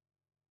her.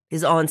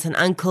 His aunt and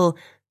uncle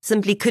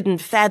simply couldn't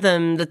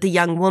fathom that the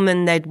young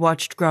woman they'd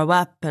watched grow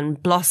up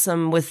and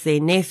blossom with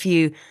their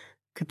nephew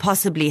could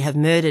possibly have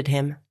murdered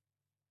him.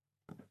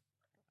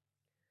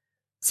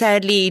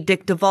 Sadly,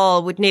 Dick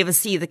Duvall would never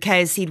see the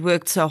case he'd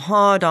worked so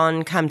hard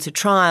on come to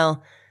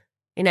trial.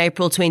 In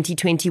April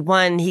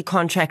 2021, he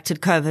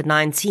contracted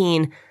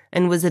COVID-19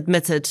 and was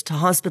admitted to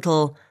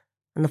hospital,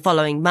 and the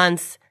following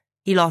month,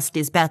 he lost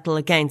his battle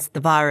against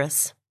the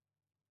virus.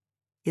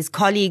 His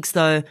colleagues,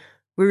 though,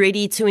 were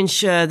ready to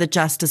ensure that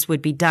justice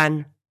would be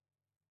done.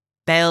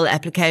 Bail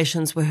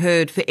applications were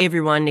heard for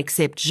everyone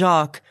except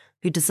Jacques,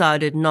 who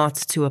decided not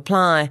to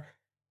apply,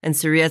 and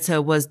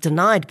Surieta was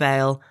denied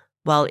bail,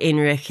 while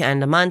Enrich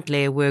and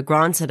Amantle were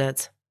granted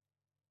it.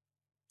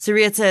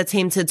 Surieta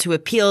attempted to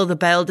appeal the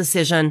bail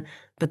decision,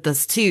 but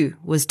this too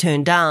was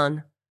turned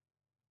down.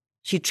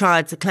 She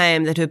tried to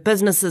claim that her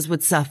businesses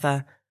would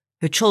suffer,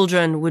 her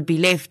children would be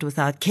left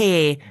without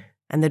care,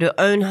 and that her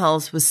own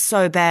health was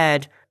so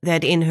bad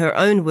that, in her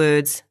own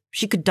words,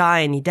 she could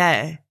die any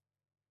day.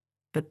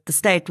 But the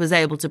state was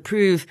able to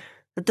prove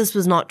that this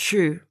was not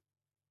true,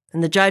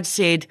 and the judge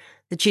said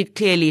that she'd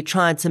clearly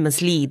tried to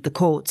mislead the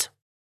court.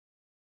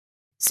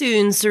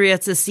 Soon,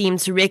 Surieta seemed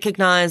to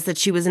recognize that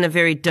she was in a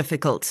very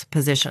difficult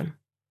position.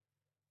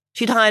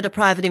 She'd hired a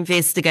private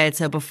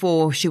investigator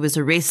before she was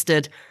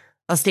arrested,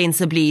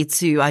 ostensibly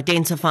to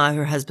identify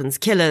her husband's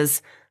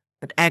killers,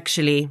 but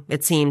actually,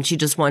 it seemed she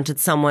just wanted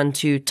someone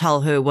to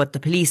tell her what the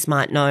police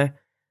might know.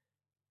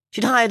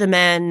 She'd hired a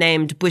man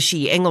named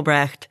Bushy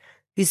Engelbrecht,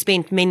 who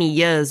spent many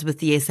years with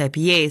the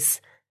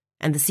SAPS,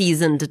 and the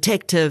seasoned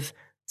detective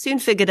soon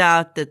figured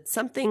out that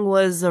something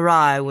was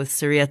awry with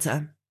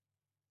Surieta.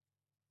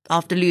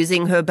 After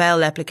losing her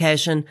bail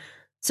application,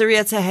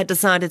 Surieta had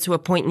decided to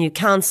appoint new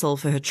counsel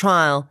for her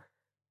trial.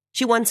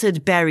 She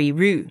wanted Barry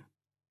Roux,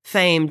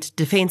 famed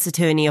defense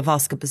attorney of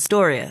Oscar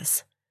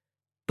Pistorius.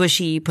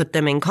 Bushy put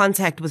them in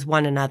contact with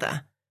one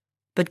another,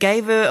 but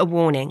gave her a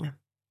warning.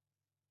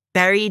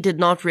 Barry did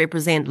not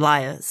represent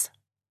liars.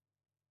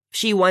 If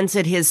she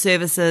wanted his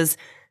services,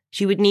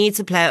 she would need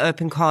to play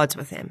open cards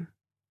with him.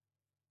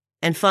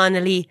 And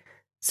finally,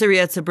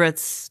 Surieta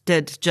Brits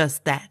did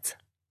just that.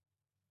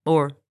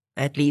 Or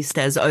at least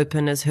as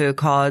open as her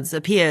cards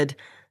appeared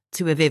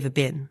to have ever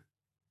been.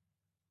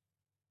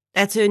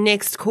 At her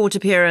next court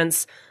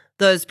appearance,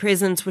 those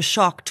present were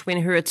shocked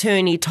when her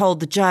attorney told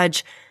the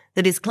judge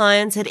that his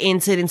client had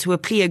entered into a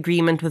plea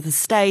agreement with the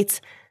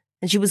state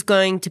and she was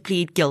going to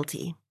plead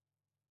guilty.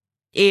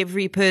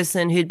 Every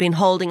person who'd been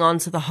holding on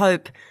to the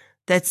hope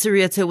that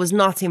Surieta was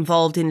not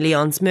involved in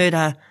Leon's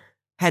murder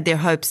had their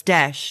hopes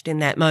dashed in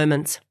that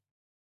moment.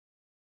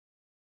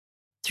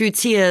 Through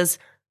tears,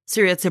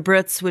 Surieta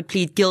Brits would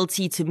plead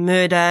guilty to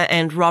murder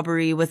and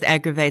robbery with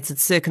aggravated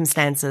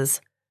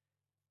circumstances.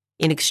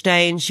 In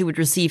exchange, she would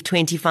receive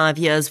 25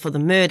 years for the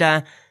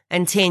murder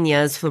and 10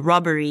 years for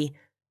robbery,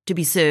 to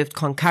be served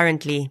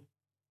concurrently.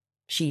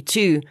 She,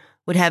 too,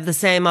 would have the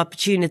same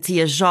opportunity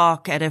as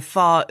Jacques at a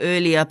far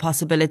earlier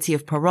possibility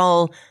of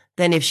parole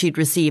than if she'd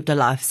received a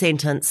life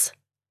sentence.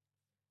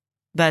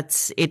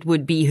 But it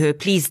would be her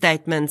plea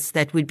statements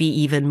that would be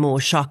even more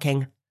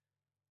shocking.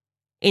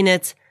 In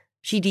it,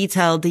 she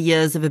detailed the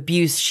years of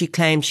abuse she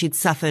claimed she'd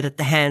suffered at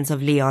the hands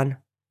of Leon.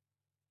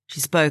 She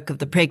spoke of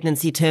the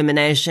pregnancy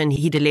termination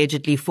he'd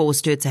allegedly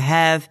forced her to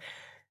have,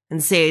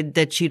 and said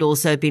that she'd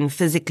also been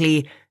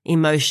physically,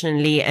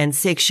 emotionally, and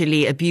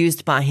sexually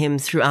abused by him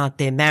throughout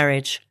their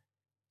marriage.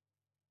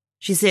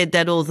 She said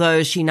that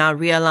although she now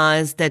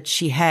realized that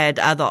she had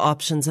other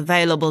options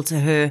available to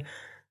her,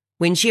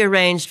 when she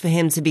arranged for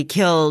him to be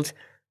killed,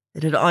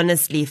 it had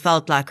honestly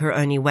felt like her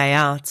only way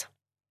out.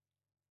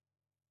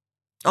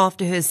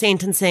 After her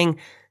sentencing,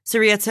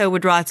 Surieta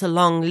would write a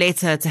long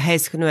letter to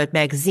Huisgenoot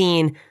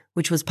magazine,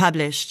 which was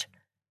published.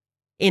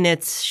 In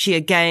it, she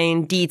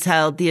again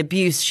detailed the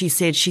abuse she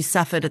said she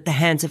suffered at the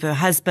hands of her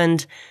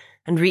husband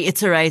and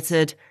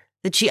reiterated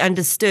that she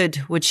understood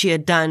what she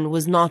had done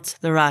was not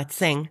the right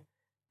thing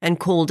and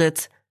called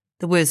it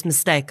the worst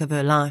mistake of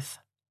her life.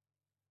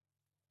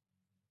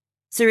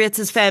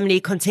 Surieta's family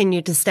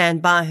continued to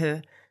stand by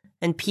her,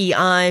 and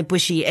P.I.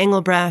 Bushy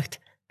Engelbrecht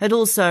had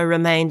also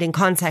remained in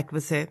contact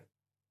with her.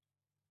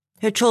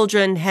 Her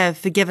children have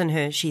forgiven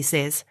her, she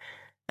says,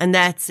 and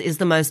that is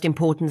the most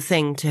important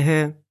thing to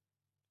her.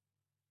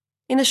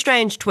 In a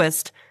strange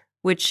twist,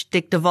 which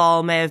Dick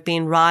Duvall may have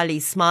been wryly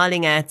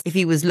smiling at if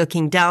he was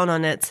looking down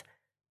on it,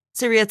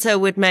 Sarita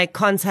would make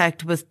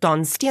contact with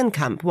Don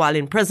Steenkamp while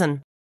in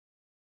prison.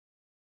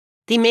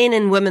 The men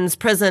and women's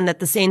prison at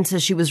the centre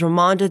she was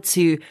remanded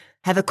to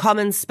have a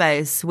common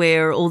space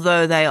where,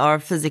 although they are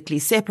physically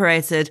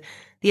separated,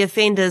 the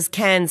offenders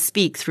can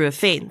speak through a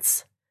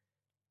fence.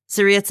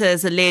 Sarita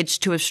is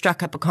alleged to have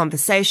struck up a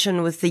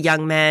conversation with the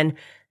young man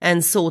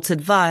and sought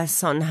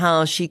advice on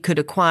how she could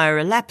acquire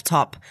a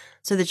laptop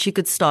so that she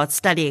could start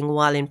studying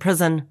while in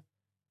prison.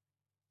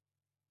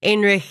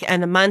 Enrich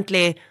and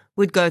Amantle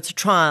would go to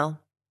trial,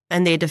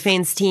 and their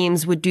defence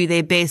teams would do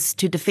their best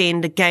to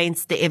defend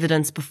against the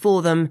evidence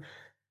before them,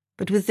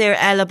 but with their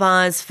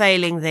alibis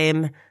failing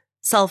them,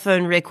 cell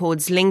phone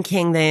records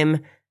linking them,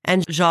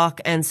 and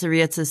Jacques and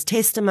Sarita's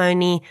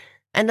testimony,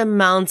 and a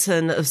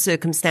mountain of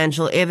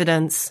circumstantial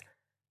evidence,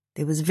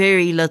 there was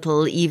very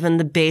little even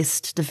the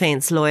best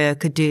defence lawyer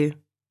could do.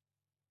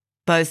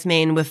 Both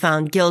men were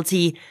found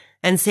guilty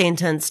and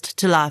sentenced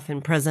to life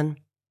in prison.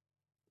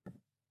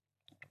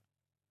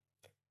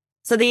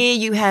 So there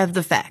you have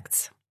the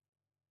facts.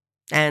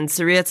 And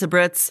Sarita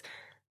Brits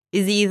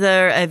is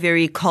either a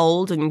very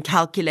cold and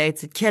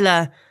calculated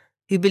killer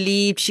who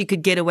believed she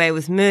could get away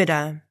with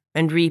murder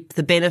and reap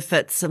the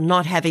benefits of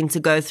not having to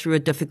go through a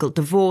difficult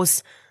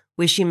divorce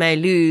where she may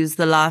lose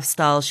the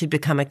lifestyle she'd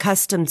become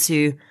accustomed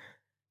to,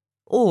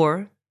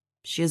 or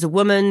she is a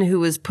woman who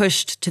was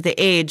pushed to the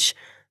edge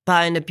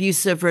by an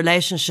abusive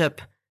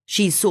relationship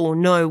she saw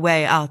no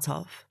way out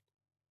of.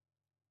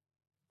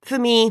 For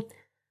me,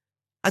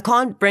 I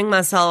can't bring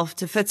myself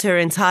to fit her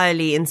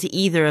entirely into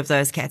either of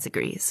those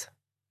categories.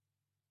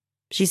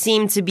 She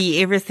seemed to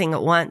be everything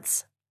at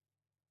once.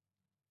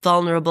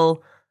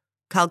 Vulnerable,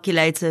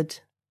 calculated,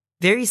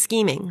 very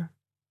scheming,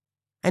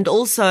 and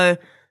also,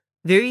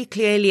 very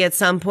clearly at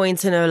some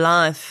point in her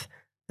life,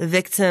 a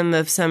victim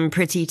of some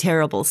pretty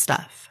terrible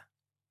stuff.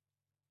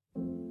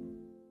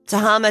 So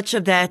how much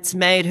of that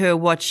made her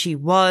what she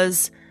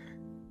was,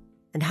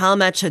 and how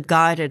much had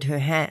guided her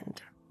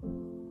hand?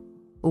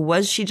 Or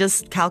was she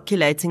just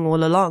calculating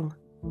all along?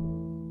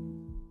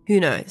 Who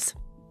knows?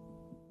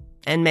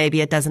 And maybe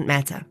it doesn't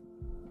matter.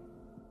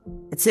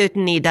 It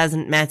certainly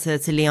doesn't matter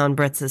to Leon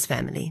Brits'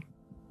 family.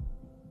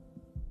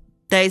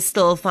 They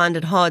still find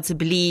it hard to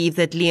believe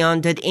that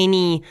Leon did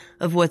any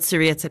of what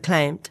Sarita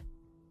claimed.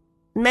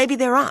 Maybe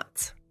they're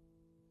right.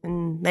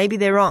 And maybe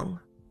they're wrong.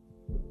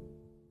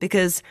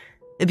 Because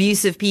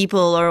abusive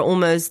people are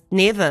almost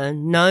never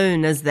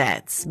known as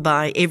that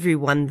by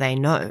everyone they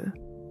know.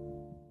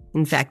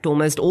 In fact,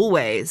 almost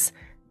always,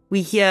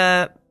 we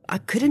hear, "I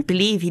couldn't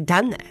believe he'd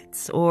done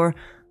that," or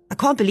 "I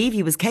can't believe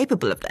he was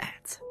capable of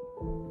that."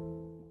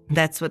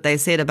 That's what they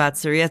said about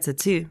Sarita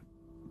too.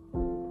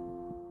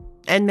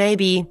 And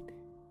maybe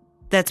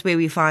that's where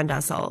we find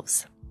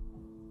ourselves.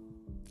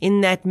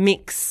 In that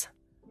mix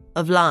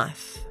of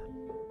life,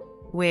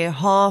 where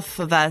half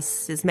of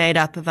us is made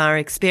up of our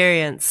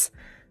experience,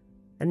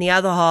 and the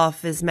other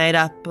half is made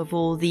up of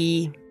all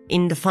the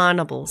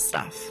indefinable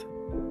stuff.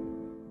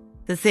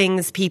 The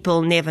things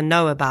people never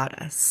know about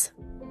us,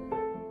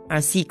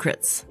 our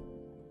secrets,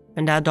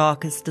 and our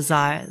darkest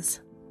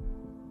desires.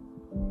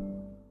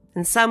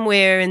 And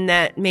somewhere in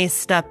that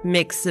messed up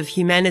mix of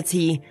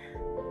humanity,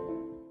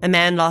 a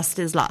man lost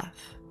his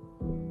life.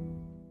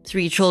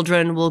 3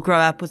 children will grow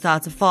up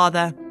without a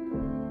father.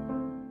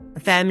 A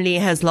family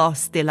has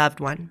lost their loved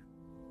one.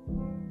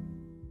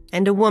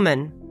 And a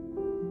woman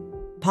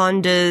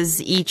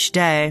ponders each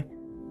day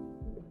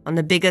on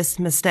the biggest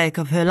mistake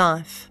of her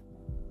life,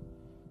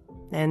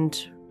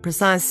 and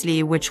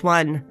precisely which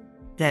one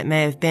that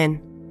may have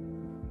been.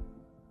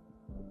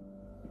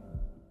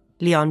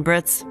 Leon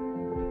Brits,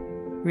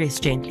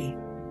 rest gently.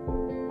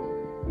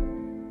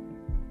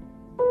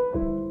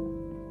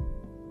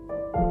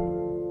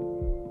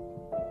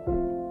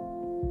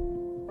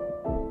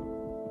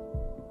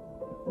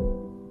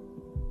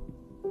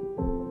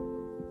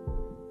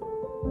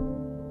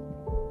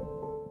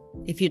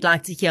 If you'd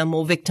like to hear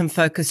more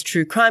victim-focused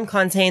true crime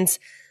content,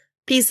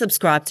 please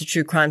subscribe to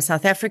True Crime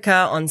South Africa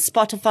on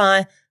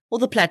Spotify or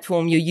the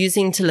platform you're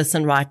using to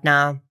listen right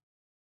now.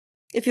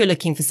 If you're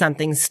looking for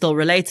something still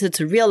related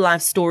to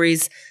real-life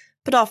stories,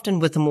 but often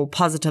with a more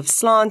positive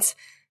slant,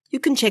 you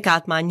can check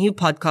out my new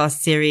podcast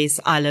series,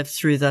 I Lived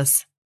Through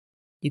This.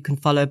 You can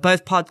follow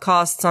both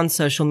podcasts on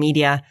social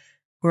media.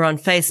 We're on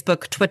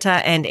Facebook,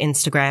 Twitter, and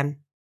Instagram.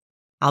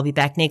 I'll be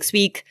back next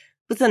week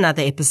with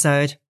another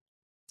episode.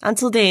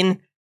 Until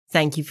then,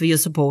 thank you for your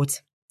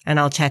support, and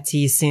I'll chat to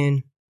you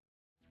soon.